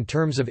understood in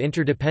terms of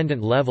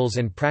interdependent levels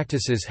and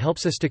practices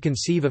helps us to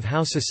conceive of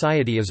how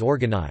society is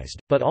organized,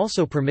 but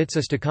also permits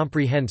us to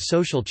comprehend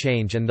social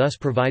change and thus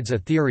provides a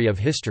theory of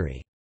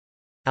history.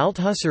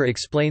 Althusser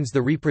explains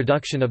the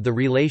reproduction of the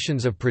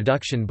relations of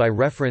production by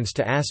reference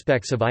to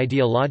aspects of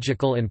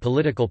ideological and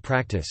political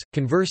practice.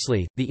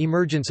 Conversely, the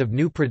emergence of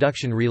new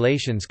production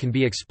relations can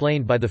be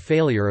explained by the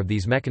failure of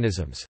these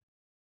mechanisms.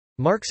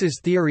 Marx's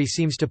theory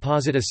seems to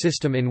posit a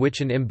system in which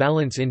an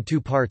imbalance in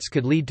two parts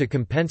could lead to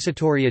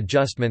compensatory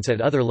adjustments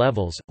at other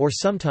levels, or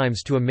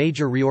sometimes to a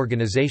major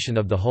reorganization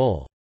of the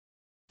whole.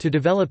 To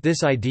develop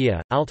this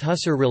idea,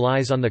 Althusser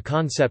relies on the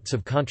concepts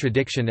of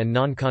contradiction and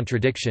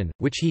non-contradiction,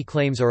 which he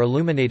claims are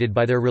illuminated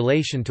by their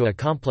relation to a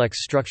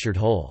complex structured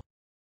whole.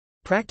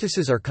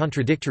 Practices are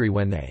contradictory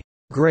when they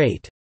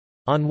grate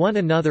on one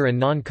another and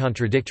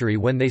non-contradictory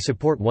when they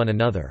support one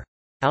another.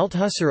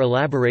 Althusser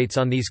elaborates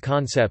on these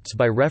concepts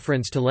by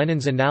reference to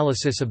Lenin's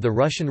analysis of the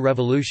Russian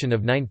Revolution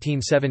of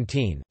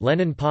 1917.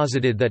 Lenin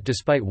posited that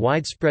despite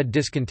widespread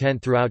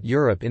discontent throughout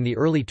Europe in the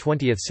early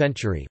 20th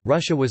century,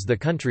 Russia was the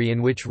country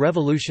in which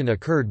revolution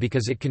occurred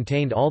because it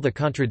contained all the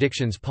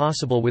contradictions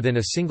possible within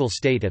a single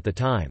state at the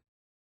time.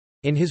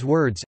 In his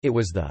words, it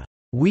was the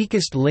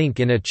weakest link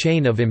in a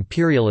chain of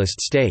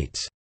imperialist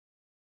states.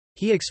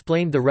 He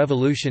explained the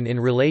revolution in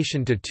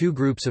relation to two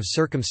groups of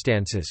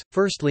circumstances.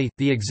 Firstly,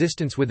 the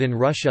existence within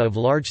Russia of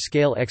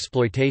large-scale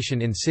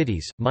exploitation in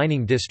cities,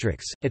 mining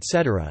districts,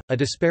 etc., a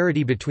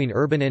disparity between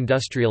urban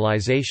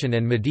industrialization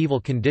and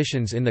medieval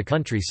conditions in the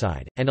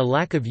countryside, and a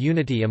lack of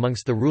unity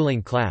amongst the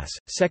ruling class.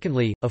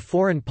 Secondly, a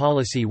foreign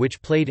policy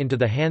which played into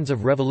the hands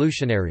of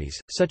revolutionaries,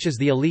 such as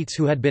the elites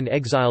who had been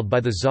exiled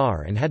by the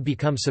Tsar and had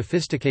become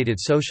sophisticated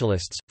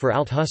socialists. For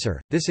Althusser,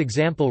 this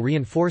example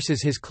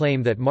reinforces his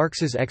claim that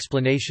Marx's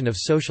explanation of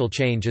social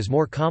change is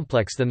more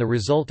complex than the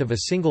result of a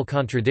single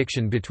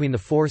contradiction between the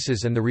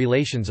forces and the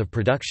relations of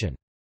production.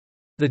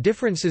 The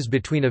differences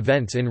between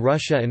events in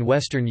Russia and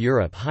Western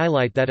Europe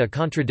highlight that a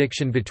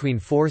contradiction between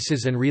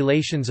forces and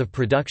relations of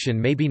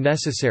production may be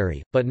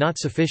necessary, but not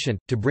sufficient,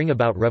 to bring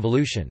about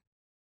revolution.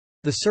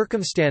 The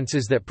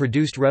circumstances that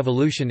produced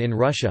revolution in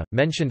Russia,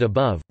 mentioned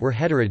above, were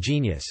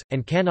heterogeneous,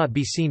 and cannot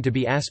be seen to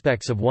be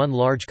aspects of one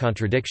large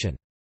contradiction.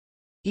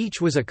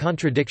 Each was a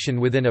contradiction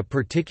within a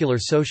particular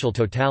social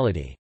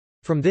totality.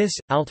 From this,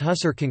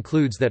 Althusser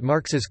concludes that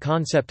Marx's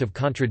concept of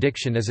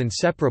contradiction is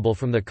inseparable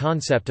from the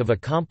concept of a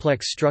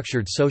complex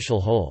structured social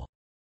whole.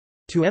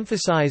 To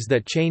emphasize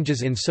that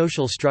changes in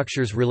social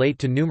structures relate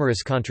to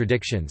numerous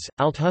contradictions,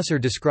 Althusser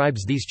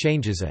describes these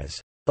changes as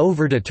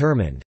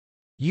overdetermined,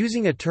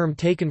 using a term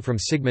taken from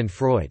Sigmund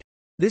Freud.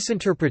 This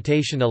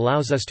interpretation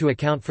allows us to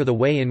account for the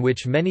way in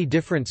which many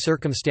different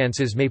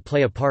circumstances may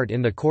play a part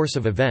in the course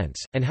of events,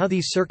 and how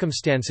these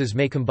circumstances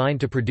may combine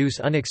to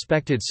produce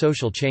unexpected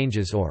social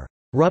changes or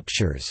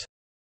ruptures.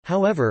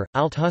 However,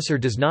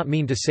 Althusser does not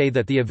mean to say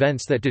that the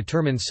events that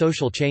determine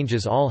social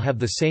changes all have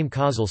the same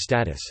causal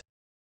status.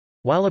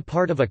 While a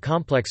part of a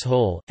complex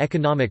whole,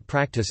 economic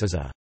practice is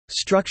a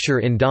structure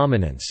in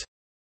dominance.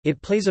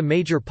 It plays a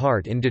major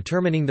part in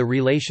determining the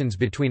relations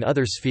between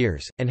other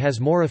spheres, and has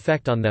more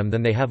effect on them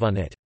than they have on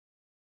it.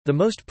 The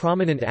most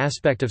prominent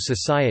aspect of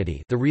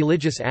society, the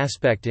religious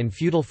aspect in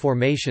feudal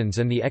formations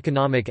and the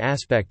economic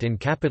aspect in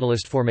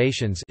capitalist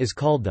formations, is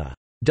called the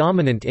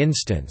dominant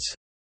instance,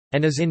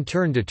 and is in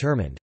turn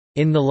determined,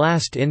 in the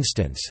last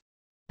instance,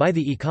 by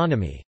the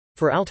economy.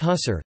 For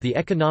Althusser, the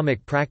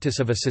economic practice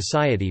of a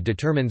society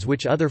determines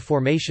which other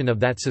formation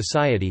of that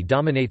society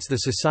dominates the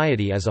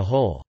society as a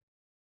whole.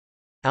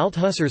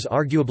 Althusser's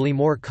arguably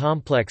more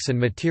complex and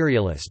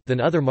materialist than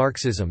other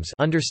Marxisms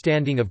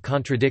understanding of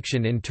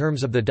contradiction in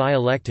terms of the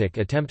dialectic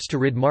attempts to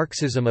rid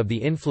Marxism of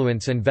the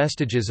influence and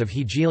vestiges of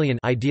Hegelian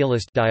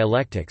idealist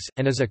dialectics,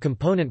 and is a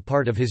component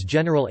part of his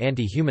general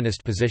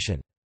anti-humanist position.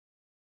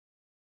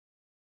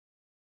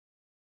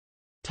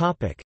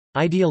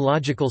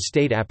 Ideological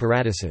state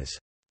apparatuses.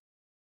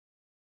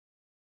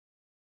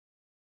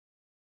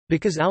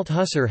 Because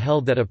Althusser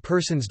held that a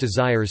person's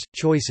desires,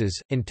 choices,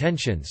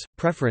 intentions,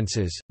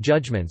 preferences,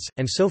 judgments,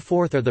 and so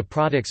forth are the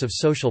products of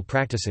social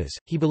practices,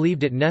 he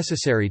believed it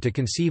necessary to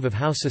conceive of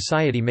how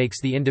society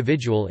makes the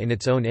individual in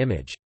its own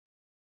image.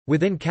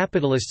 Within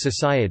capitalist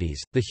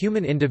societies, the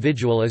human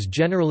individual is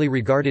generally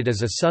regarded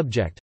as a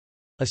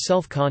subject—a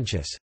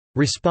self-conscious,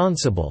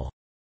 responsible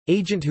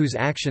agent whose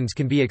actions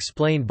can be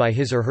explained by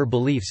his or her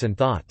beliefs and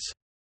thoughts.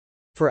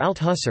 For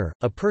Althusser,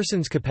 a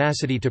person's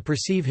capacity to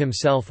perceive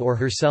himself or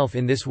herself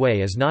in this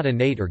way is not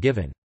innate or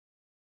given.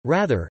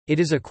 Rather, it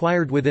is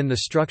acquired within the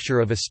structure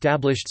of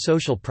established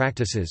social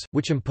practices,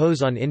 which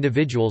impose on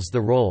individuals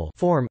the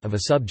form of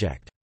a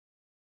subject.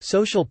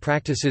 Social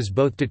practices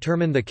both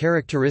determine the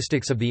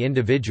characteristics of the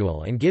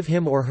individual and give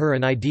him or her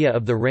an idea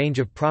of the range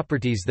of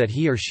properties that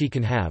he or she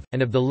can have,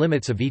 and of the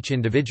limits of each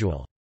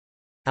individual.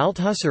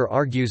 Althusser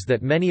argues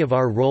that many of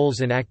our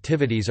roles and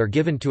activities are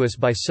given to us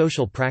by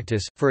social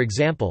practice. For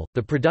example,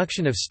 the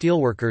production of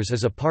steelworkers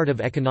is a part of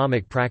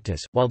economic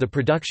practice, while the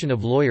production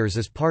of lawyers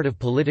is part of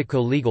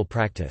politico-legal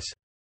practice.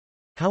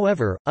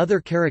 However, other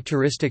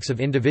characteristics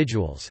of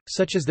individuals,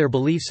 such as their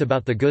beliefs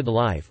about the good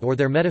life or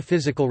their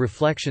metaphysical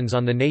reflections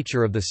on the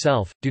nature of the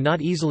self, do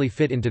not easily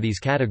fit into these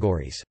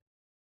categories.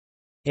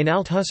 In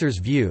Althusser's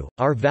view,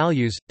 our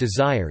values,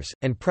 desires,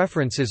 and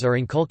preferences are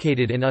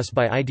inculcated in us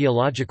by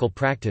ideological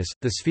practice,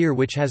 the sphere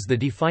which has the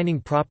defining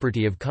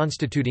property of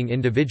constituting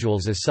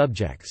individuals as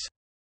subjects.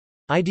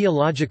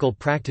 Ideological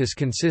practice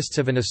consists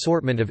of an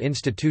assortment of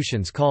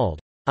institutions called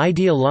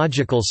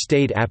ideological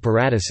state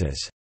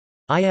apparatuses,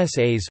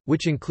 ISAs,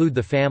 which include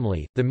the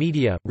family, the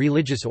media,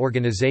 religious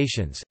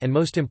organizations, and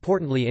most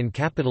importantly in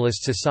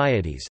capitalist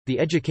societies, the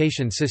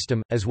education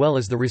system, as well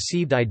as the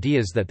received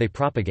ideas that they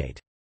propagate.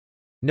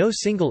 No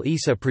single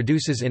ISA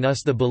produces in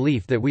us the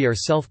belief that we are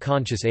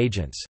self-conscious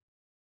agents.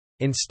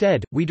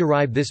 Instead, we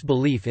derive this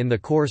belief in the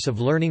course of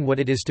learning what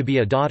it is to be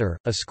a daughter,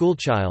 a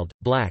schoolchild,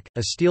 black,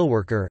 a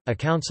steelworker, a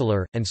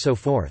counselor, and so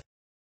forth.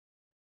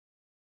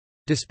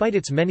 Despite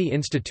its many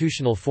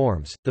institutional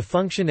forms, the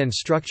function and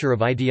structure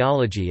of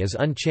ideology is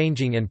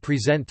unchanging and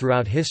present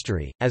throughout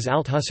history, as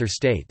Althusser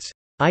states,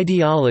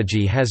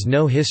 "Ideology has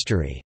no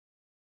history.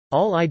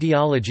 All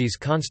ideologies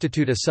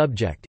constitute a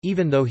subject,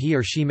 even though he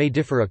or she may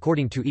differ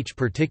according to each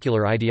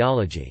particular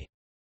ideology."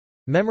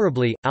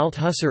 Memorably,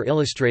 Althusser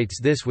illustrates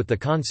this with the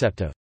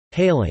concept of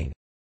hailing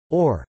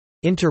or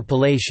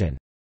interpellation.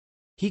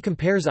 He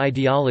compares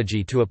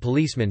ideology to a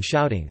policeman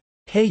shouting,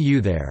 "Hey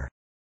you there!"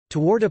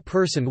 toward a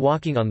person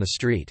walking on the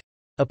street.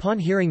 Upon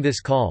hearing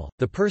this call,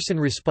 the person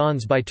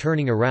responds by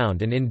turning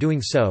around and in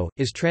doing so,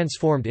 is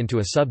transformed into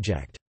a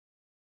subject.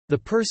 The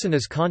person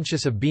is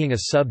conscious of being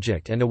a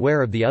subject and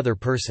aware of the other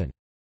person.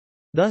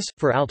 Thus,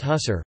 for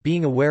Althusser,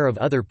 being aware of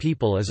other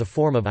people is a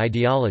form of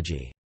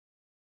ideology.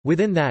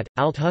 Within that,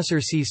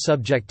 Althusser sees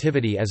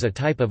subjectivity as a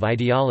type of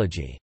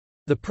ideology.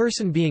 The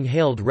person being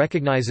hailed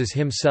recognizes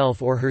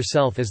himself or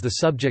herself as the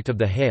subject of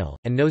the hail,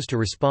 and knows to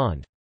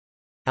respond.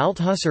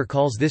 Althusser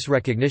calls this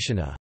recognition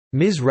a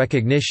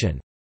misrecognition.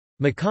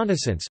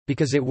 Meconisance,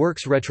 because it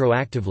works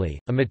retroactively.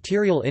 A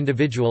material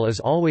individual is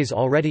always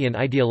already an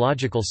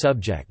ideological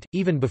subject,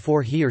 even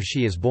before he or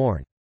she is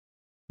born.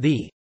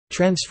 The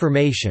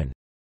transformation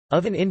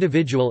of an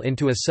individual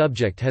into a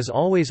subject has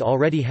always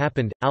already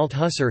happened.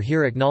 Althusser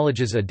here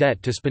acknowledges a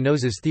debt to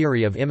Spinoza's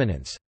theory of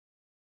immanence.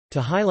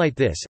 To highlight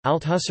this,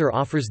 Althusser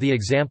offers the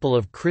example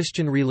of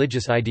Christian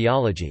religious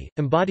ideology,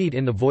 embodied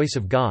in the voice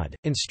of God,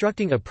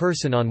 instructing a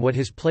person on what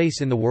his place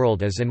in the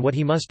world is and what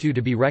he must do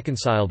to be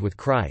reconciled with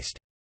Christ.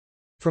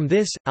 From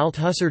this,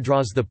 Althusser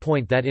draws the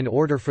point that in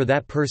order for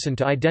that person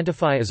to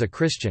identify as a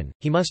Christian,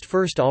 he must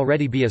first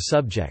already be a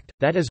subject,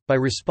 that is, by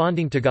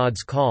responding to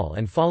God's call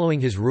and following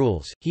his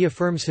rules, he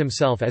affirms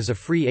himself as a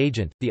free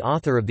agent, the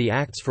author of the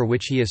acts for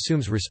which he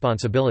assumes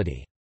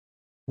responsibility.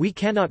 We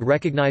cannot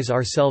recognize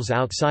ourselves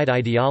outside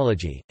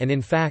ideology, and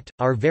in fact,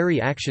 our very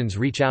actions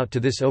reach out to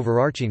this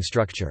overarching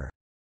structure.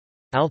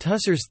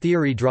 Althusser's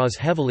theory draws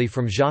heavily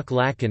from Jacques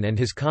Lacan and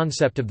his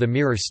concept of the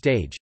mirror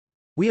stage.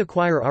 We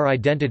acquire our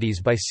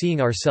identities by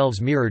seeing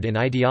ourselves mirrored in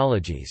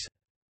ideologies.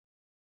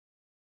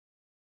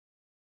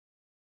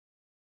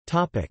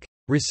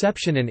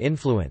 Reception and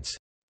influence.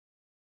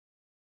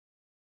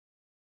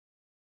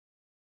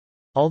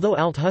 Although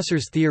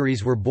Althusser's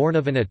theories were born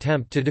of an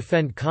attempt to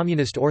defend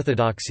communist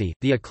orthodoxy,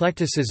 the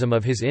eclecticism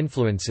of his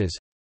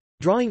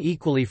influences—drawing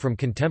equally from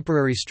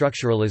contemporary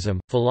structuralism,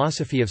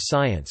 philosophy of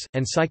science,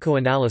 and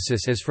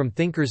psychoanalysis as from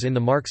thinkers in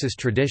the Marxist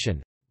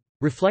tradition—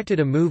 reflected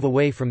a move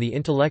away from the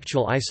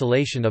intellectual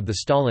isolation of the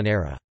Stalin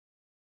era.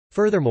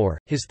 Furthermore,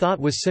 his thought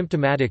was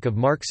symptomatic of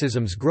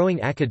Marxism's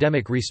growing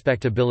academic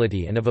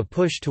respectability and of a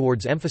push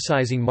towards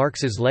emphasizing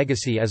Marx's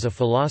legacy as a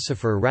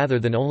philosopher rather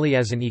than only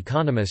as an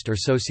economist or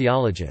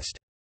sociologist.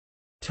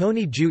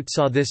 Tony Judt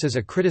saw this as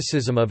a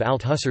criticism of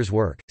Althusser's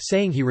work,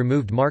 saying he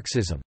removed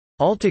Marxism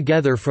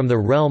altogether from the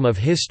realm of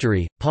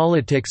history,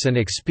 politics and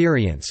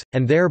experience,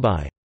 and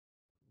thereby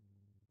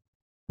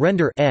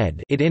render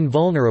it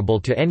invulnerable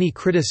to any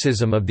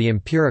criticism of the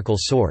empirical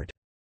sort.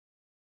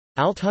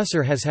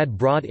 Althusser has had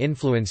broad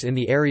influence in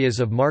the areas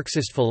of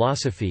Marxist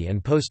philosophy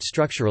and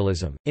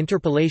post-structuralism.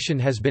 Interpolation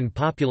has been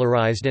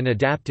popularized and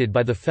adapted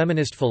by the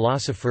feminist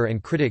philosopher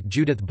and critic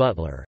Judith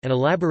Butler, and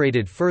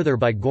elaborated further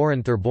by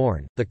Goran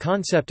Thurborn. The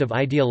concept of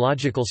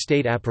ideological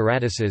state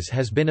apparatuses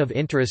has been of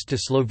interest to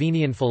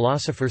Slovenian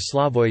philosopher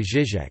Slavoj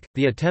Žižek.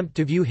 The attempt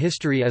to view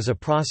history as a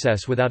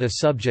process without a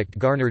subject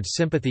garnered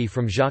sympathy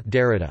from Jacques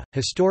Derrida.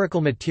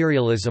 Historical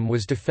materialism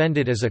was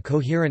defended as a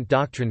coherent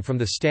doctrine from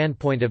the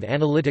standpoint of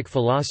analytic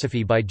philosophy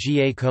by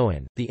G. A.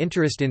 Cohen. The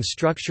interest in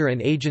structure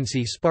and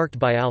agency sparked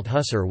by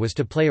Althusser was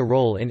to play a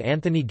role in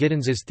Anthony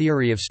Giddens's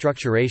theory of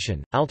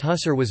structuration.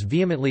 Althusser was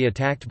vehemently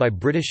attacked by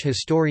British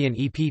historian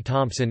E. P.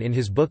 Thompson in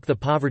his book The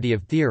Poverty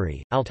of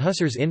Theory.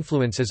 Althusser's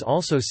influence is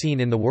also seen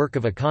in the work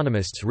of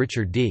economists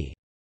Richard D.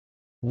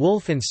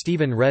 Wolff and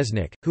Stephen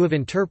Resnick, who have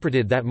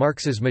interpreted that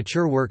Marx's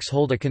mature works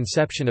hold a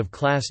conception of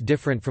class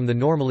different from the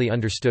normally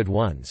understood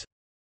ones.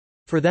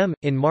 For them,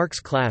 in Marx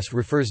class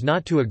refers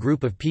not to a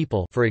group of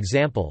people, for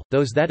example,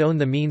 those that own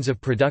the means of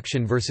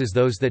production versus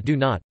those that do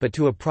not, but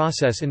to a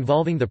process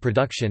involving the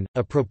production,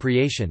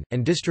 appropriation,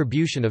 and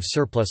distribution of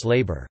surplus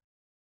labor.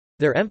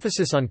 Their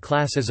emphasis on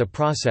class as a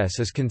process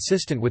is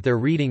consistent with their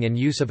reading and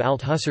use of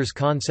Althusser's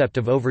concept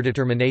of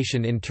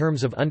overdetermination in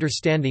terms of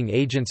understanding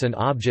agents and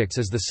objects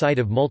as the site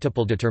of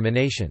multiple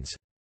determinations.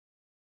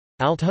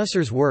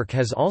 Althusser's work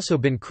has also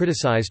been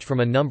criticized from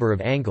a number of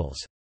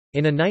angles.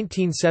 In a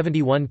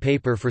 1971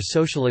 paper for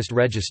Socialist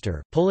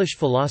Register, Polish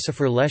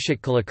philosopher Leszek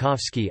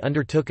Kolakowski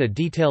undertook a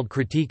detailed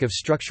critique of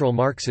structural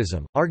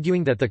Marxism,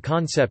 arguing that the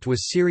concept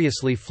was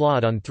seriously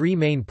flawed on three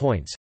main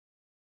points.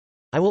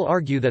 I will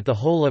argue that the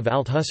whole of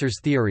Althusser's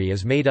theory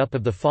is made up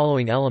of the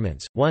following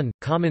elements. 1.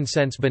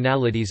 Common-sense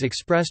banalities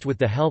expressed with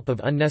the help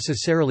of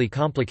unnecessarily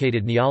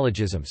complicated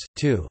neologisms.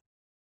 2.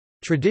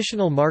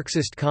 Traditional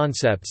Marxist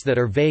concepts that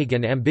are vague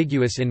and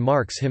ambiguous in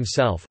Marx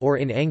himself or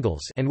in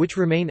Engels and which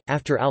remain,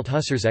 after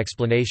Althusser's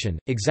explanation,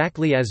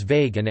 exactly as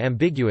vague and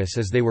ambiguous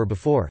as they were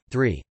before.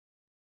 3.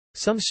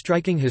 Some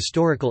striking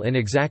historical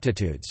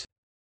inexactitudes.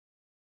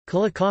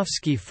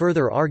 Kolakowski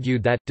further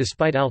argued that,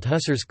 despite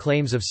Althusser's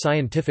claims of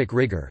scientific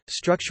rigor,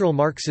 structural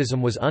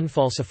Marxism was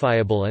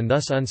unfalsifiable and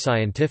thus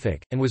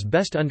unscientific, and was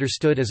best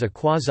understood as a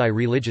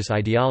quasi-religious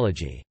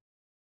ideology.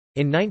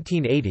 In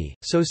 1980,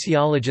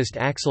 sociologist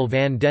Axel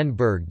van den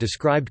Berg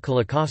described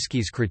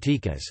Kolakowski's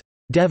critique as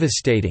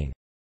devastating,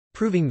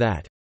 proving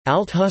that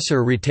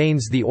Althusser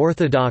retains the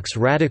orthodox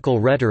radical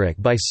rhetoric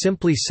by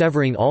simply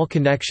severing all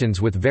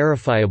connections with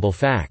verifiable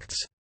facts.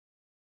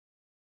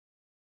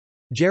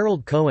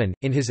 Gerald Cohen,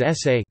 in his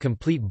essay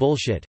Complete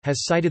Bullshit,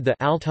 has cited the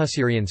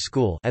Althusserian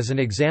school as an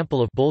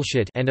example of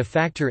bullshit and a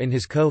factor in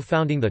his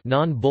co-founding the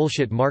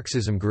non-bullshit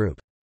Marxism group.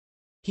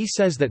 He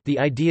says that the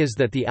ideas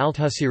that the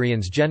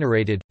Althusserians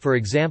generated, for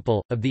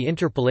example, of the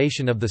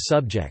interpolation of the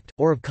subject,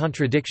 or of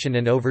contradiction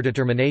and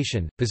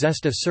overdetermination,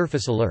 possessed a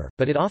surface allure,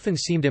 but it often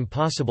seemed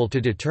impossible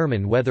to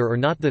determine whether or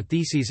not the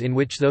theses in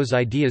which those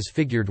ideas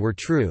figured were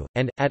true,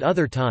 and, at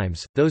other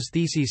times, those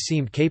theses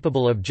seemed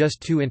capable of just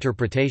two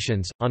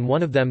interpretations. On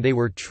one of them they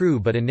were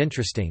true but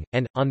uninteresting,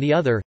 and, on the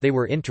other, they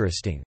were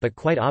interesting, but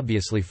quite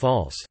obviously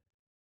false.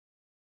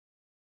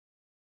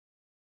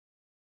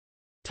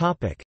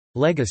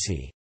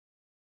 Legacy.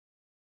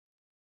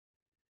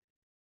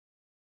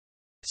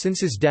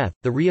 Since his death,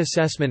 the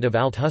reassessment of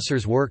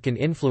Althusser's work and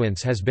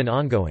influence has been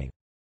ongoing.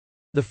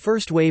 The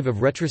first wave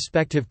of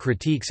retrospective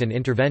critiques and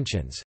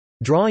interventions,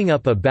 drawing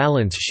up a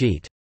balance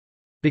sheet,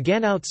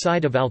 began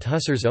outside of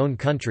Althusser's own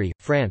country,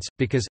 France,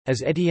 because,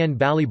 as Étienne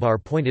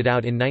Balibar pointed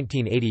out in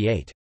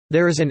 1988,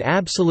 there is an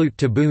absolute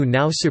taboo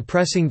now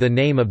suppressing the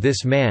name of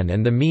this man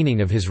and the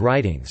meaning of his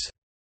writings.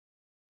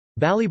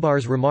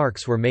 Balibar's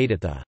remarks were made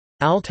at the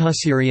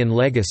Althusserian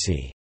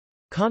Legacy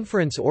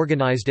conference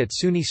organized at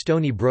SUNY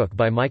Stony Brook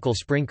by Michael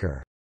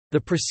Sprinker.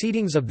 The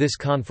proceedings of this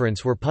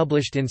conference were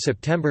published in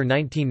September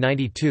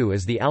 1992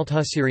 as the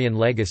Althusserian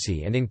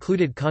Legacy and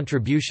included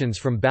contributions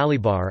from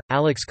Balibar,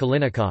 Alex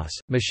Kalinikos,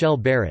 Michel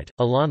Barrett,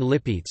 Alain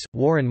Lipitz,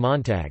 Warren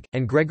Montag,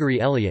 and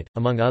Gregory Elliott,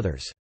 among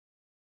others.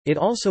 It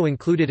also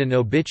included an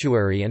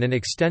obituary and an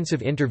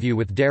extensive interview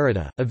with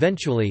Derrida.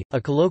 Eventually,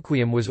 a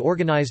colloquium was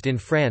organized in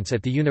France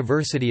at the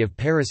University of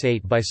Paris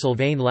 8 by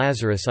Sylvain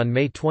Lazarus on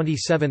May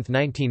 27,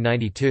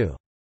 1992.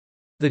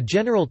 The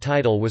general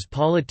title was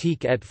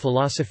Politique et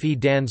philosophie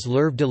dans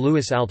l'œuvre de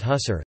Louis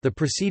Althusser, the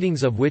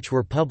proceedings of which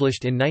were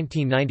published in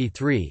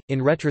 1993. In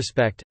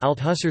retrospect,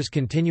 Althusser's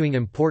continuing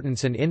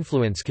importance and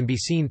influence can be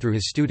seen through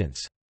his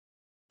students.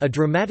 A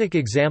dramatic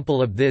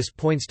example of this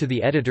points to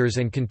the editors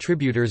and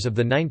contributors of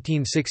the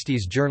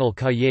 1960s journal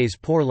Cahiers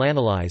pour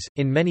l'analyse.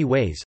 In many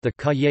ways, the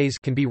Cahiers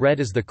can be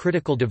read as the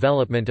critical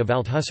development of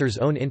Althusser's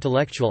own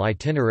intellectual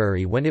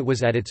itinerary when it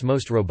was at its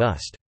most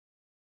robust.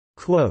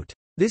 Quote,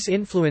 "This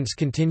influence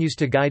continues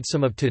to guide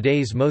some of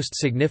today's most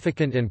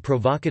significant and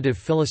provocative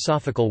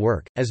philosophical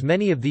work, as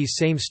many of these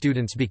same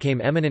students became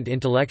eminent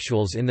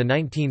intellectuals in the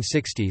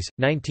 1960s,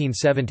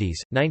 1970s,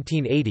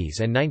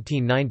 1980s and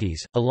 1990s,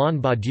 Alain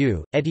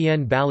Badiou,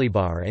 Étienne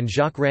Balibar and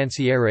Jacques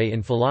Rancière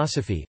in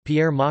philosophy,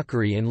 Pierre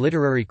Macquery in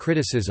literary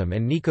criticism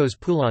and Nikos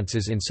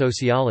Poulantzas in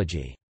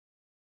sociology.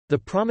 The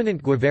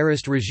prominent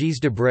Guevarist Régis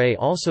Debray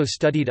also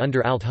studied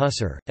under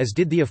Althusser, as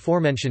did the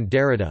aforementioned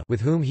Derrida,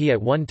 with whom he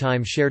at one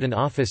time shared an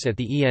office at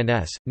the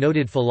ENS,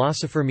 noted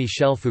philosopher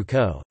Michel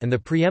Foucault, and the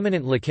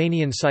preeminent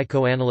Lacanian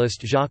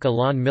psychoanalyst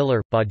Jacques-Alain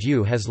Miller.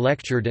 Badiou has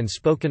lectured and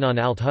spoken on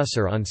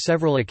Althusser on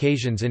several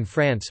occasions in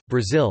France,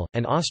 Brazil,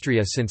 and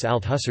Austria since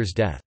Althusser's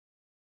death.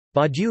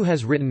 Badiou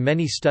has written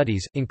many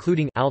studies,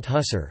 including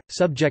Althusser,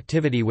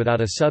 Subjectivity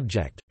Without a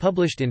Subject,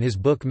 published in his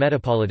book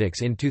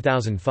Metapolitics in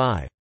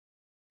 2005.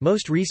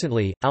 Most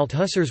recently,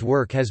 Althusser's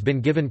work has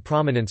been given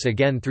prominence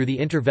again through the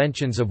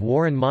interventions of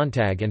Warren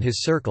Montag and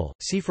his circle.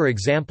 See for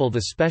example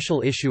the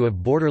special issue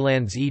of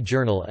Borderlands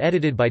e-Journal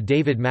edited by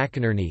David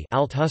McInerney,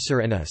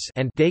 Althusser and Us,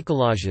 and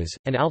Décollages,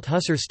 an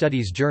Althusser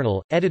Studies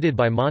journal edited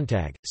by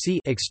Montag. See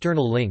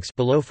external links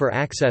below for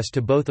access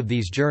to both of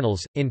these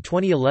journals. In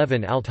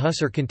 2011,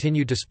 Althusser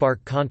continued to spark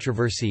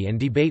controversy and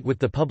debate with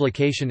the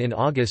publication in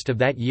August of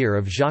that year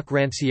of Jacques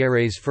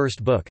Rancière's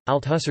first book,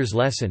 Althusser's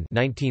Lesson,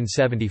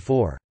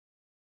 1974.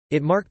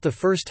 It marked the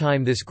first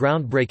time this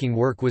groundbreaking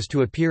work was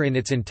to appear in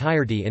its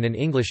entirety in an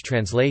English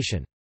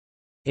translation.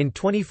 In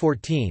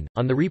 2014,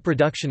 On the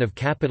Reproduction of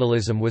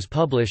Capitalism was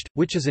published,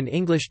 which is an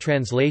English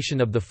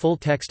translation of the full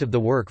text of the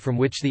work from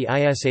which the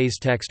ISA's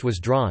text was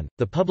drawn.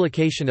 The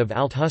publication of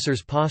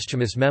Althusser's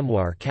posthumous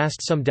memoir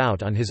cast some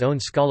doubt on his own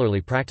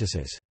scholarly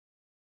practices.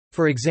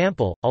 For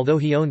example, although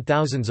he owned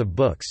thousands of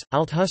books,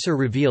 Althusser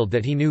revealed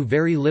that he knew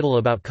very little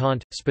about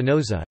Kant,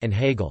 Spinoza, and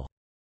Hegel.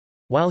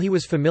 While he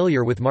was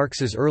familiar with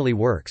Marx's early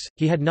works,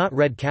 he had not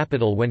read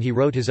Capital when he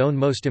wrote his own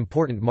most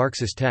important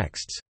Marxist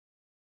texts.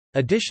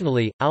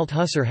 Additionally,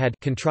 Althusser had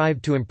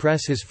contrived to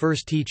impress his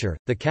first teacher,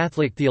 the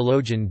Catholic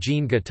theologian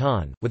Jean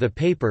Guitton, with a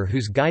paper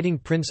whose guiding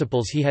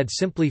principles he had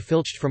simply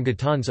filched from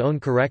Guitton's own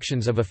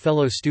corrections of a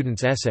fellow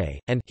student's essay,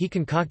 and he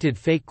concocted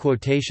fake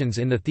quotations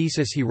in the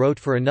thesis he wrote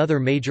for another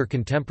major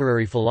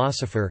contemporary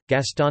philosopher,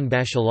 Gaston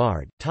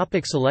Bachelard.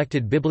 Topic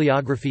selected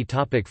bibliography.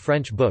 Topic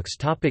French books.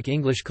 Topic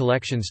English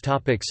collections.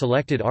 Topic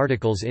selected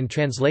articles in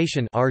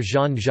translation. R.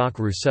 Jean-Jacques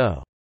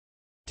Rousseau.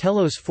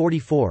 Telos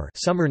 44,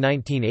 Summer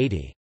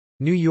 1980.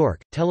 New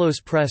York, Telos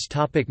Press.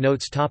 Topic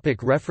notes.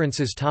 Topic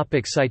references.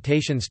 Topic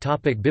citations.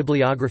 Topic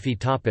bibliography.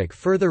 Topic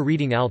further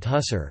reading.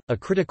 Althusser, A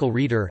Critical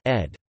Reader,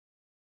 ed.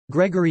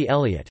 Gregory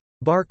Elliott.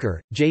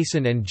 Barker,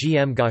 Jason and G.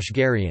 M.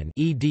 Goshgarian,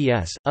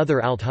 eds.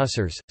 Other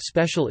Althussers,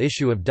 Special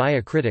Issue of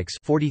Diacritics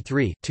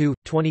 43 2,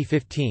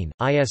 2015,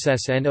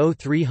 ISSN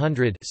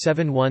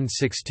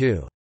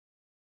 0300-7162.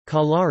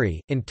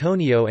 Cagliari,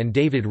 Antonio and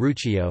David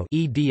Ruccio,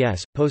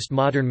 eds.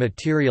 Postmodern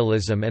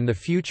Materialism and the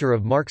Future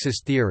of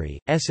Marxist Theory,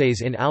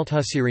 Essays in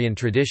Althusserian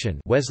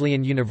Tradition,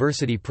 Wesleyan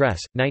University Press,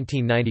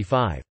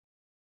 1995.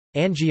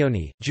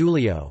 Angioni,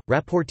 Giulio,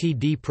 Rapporti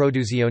di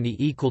produzione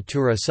e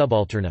cultura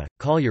subalterna,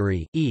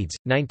 Cagliari, eds.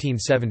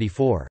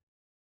 1974.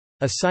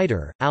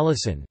 Asider,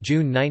 Alison,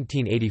 June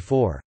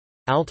 1984.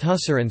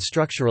 Althusser and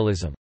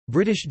Structuralism.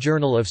 British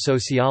Journal of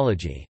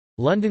Sociology.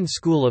 London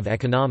School of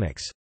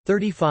Economics.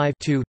 35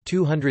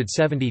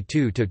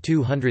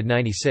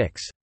 272–296.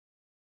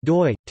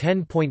 doi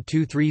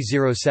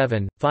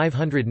 10.2307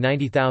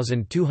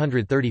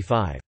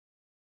 590235.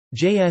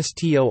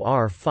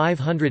 JSTOR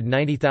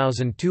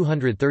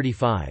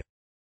 590235.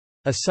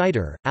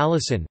 Asider,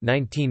 Alison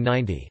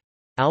 1990.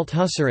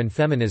 Althusser and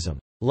Feminism.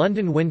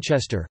 London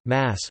Winchester,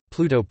 Mass.,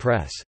 Pluto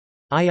Press.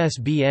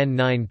 ISBN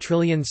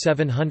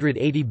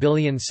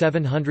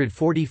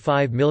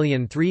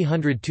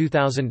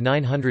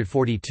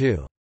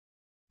 9780745302942.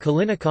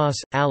 Kalinikos,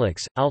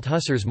 Alex,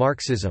 Althusser's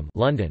Marxism,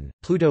 London,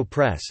 Pluto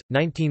Press,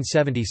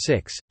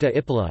 1976, De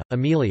Ippola,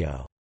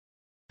 Emilio.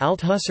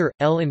 Althusser,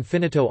 El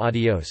Infinito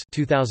Adios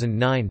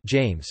 2009.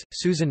 James,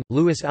 Susan,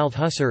 Louis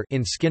Althusser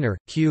in Skinner,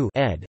 Q.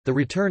 ed., The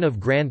Return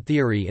of Grand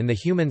Theory in the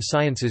Human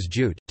Sciences.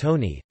 Jute,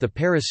 Tony, The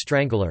Paris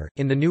Strangler,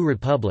 in the New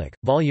Republic,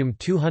 Volume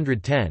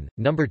 210,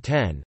 No.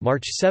 10,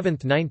 March 7,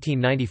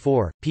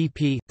 1994,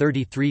 pp.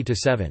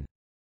 33–7.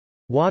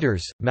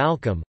 Waters,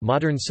 Malcolm,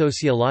 Modern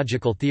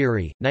Sociological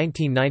Theory,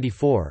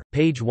 1994,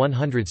 page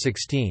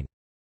 116.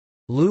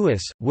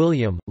 Lewis,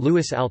 William,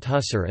 Louis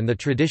Althusser and the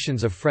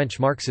Traditions of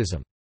French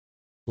Marxism.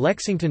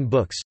 Lexington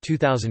Books,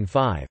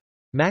 2005.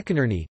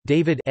 McInerney,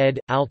 David ed.,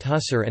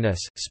 Althusser and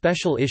Us,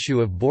 Special Issue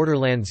of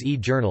Borderlands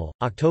e-Journal,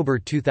 October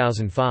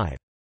 2005.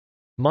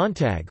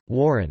 Montag,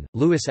 Warren,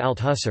 Louis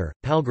Althusser,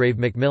 Palgrave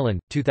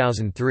Macmillan,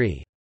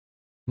 2003.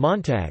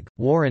 Montag,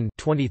 Warren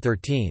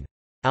 2013.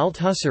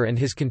 Althusser and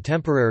His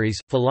Contemporaries,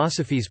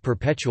 Philosophy's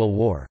Perpetual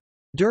War.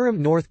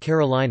 Durham, North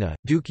Carolina,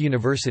 Duke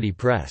University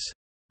Press.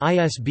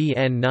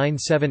 ISBN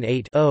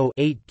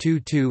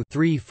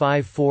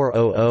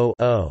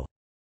 978-0-822-35400-0.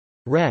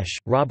 Resch,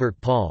 Robert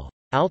Paul.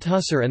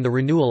 Althusser and the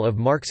Renewal of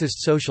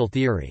Marxist Social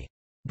Theory.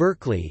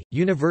 Berkeley,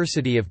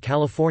 University of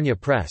California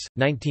Press,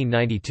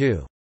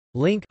 1992.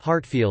 Link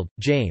Hartfield,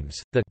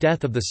 James, The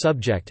Death of the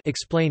Subject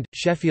Explained,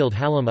 Sheffield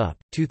Hallam Up,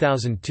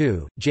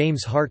 2002,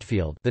 James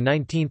Hartfield,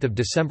 19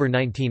 December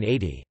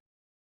 1980.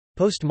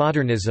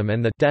 Postmodernism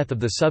and the Death of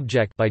the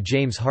Subject by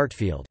James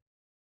Hartfield.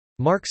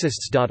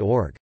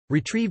 Marxists.org.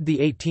 Retrieved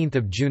 18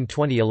 June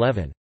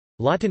 2011.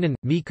 Lahtinen,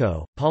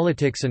 Mikko,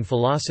 Politics and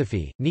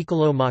Philosophy,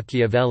 Niccolò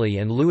Machiavelli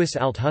and Louis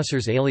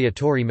Althusser's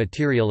Aleatory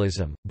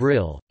Materialism,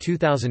 Brill,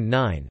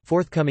 2009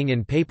 forthcoming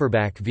in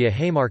paperback via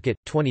Haymarket,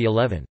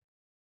 2011.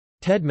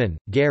 Tedman,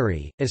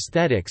 Gary,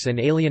 Aesthetics and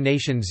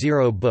Alienation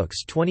Zero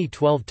Books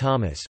 2012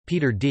 Thomas,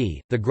 Peter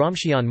D., The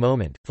Gramscian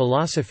Moment,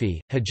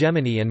 Philosophy,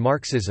 Hegemony and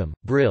Marxism,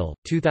 Brill,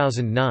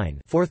 2009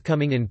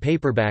 forthcoming in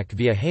paperback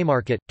via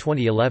Haymarket,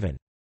 2011.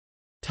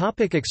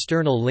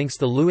 External links: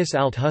 The Louis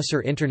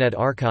Althusser Internet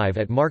Archive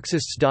at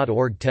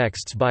Marxists.org.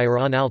 Texts by or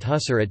on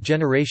Althusser at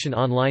Generation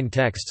Online.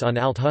 Texts on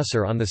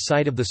Althusser on the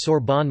site of the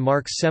Sorbonne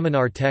Marx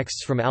Seminar.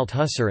 Texts from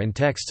Althusser and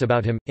texts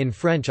about him, in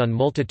French on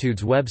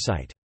Multitude's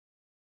website.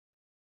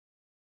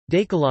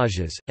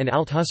 Décollages, an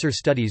Althusser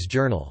Studies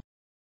Journal.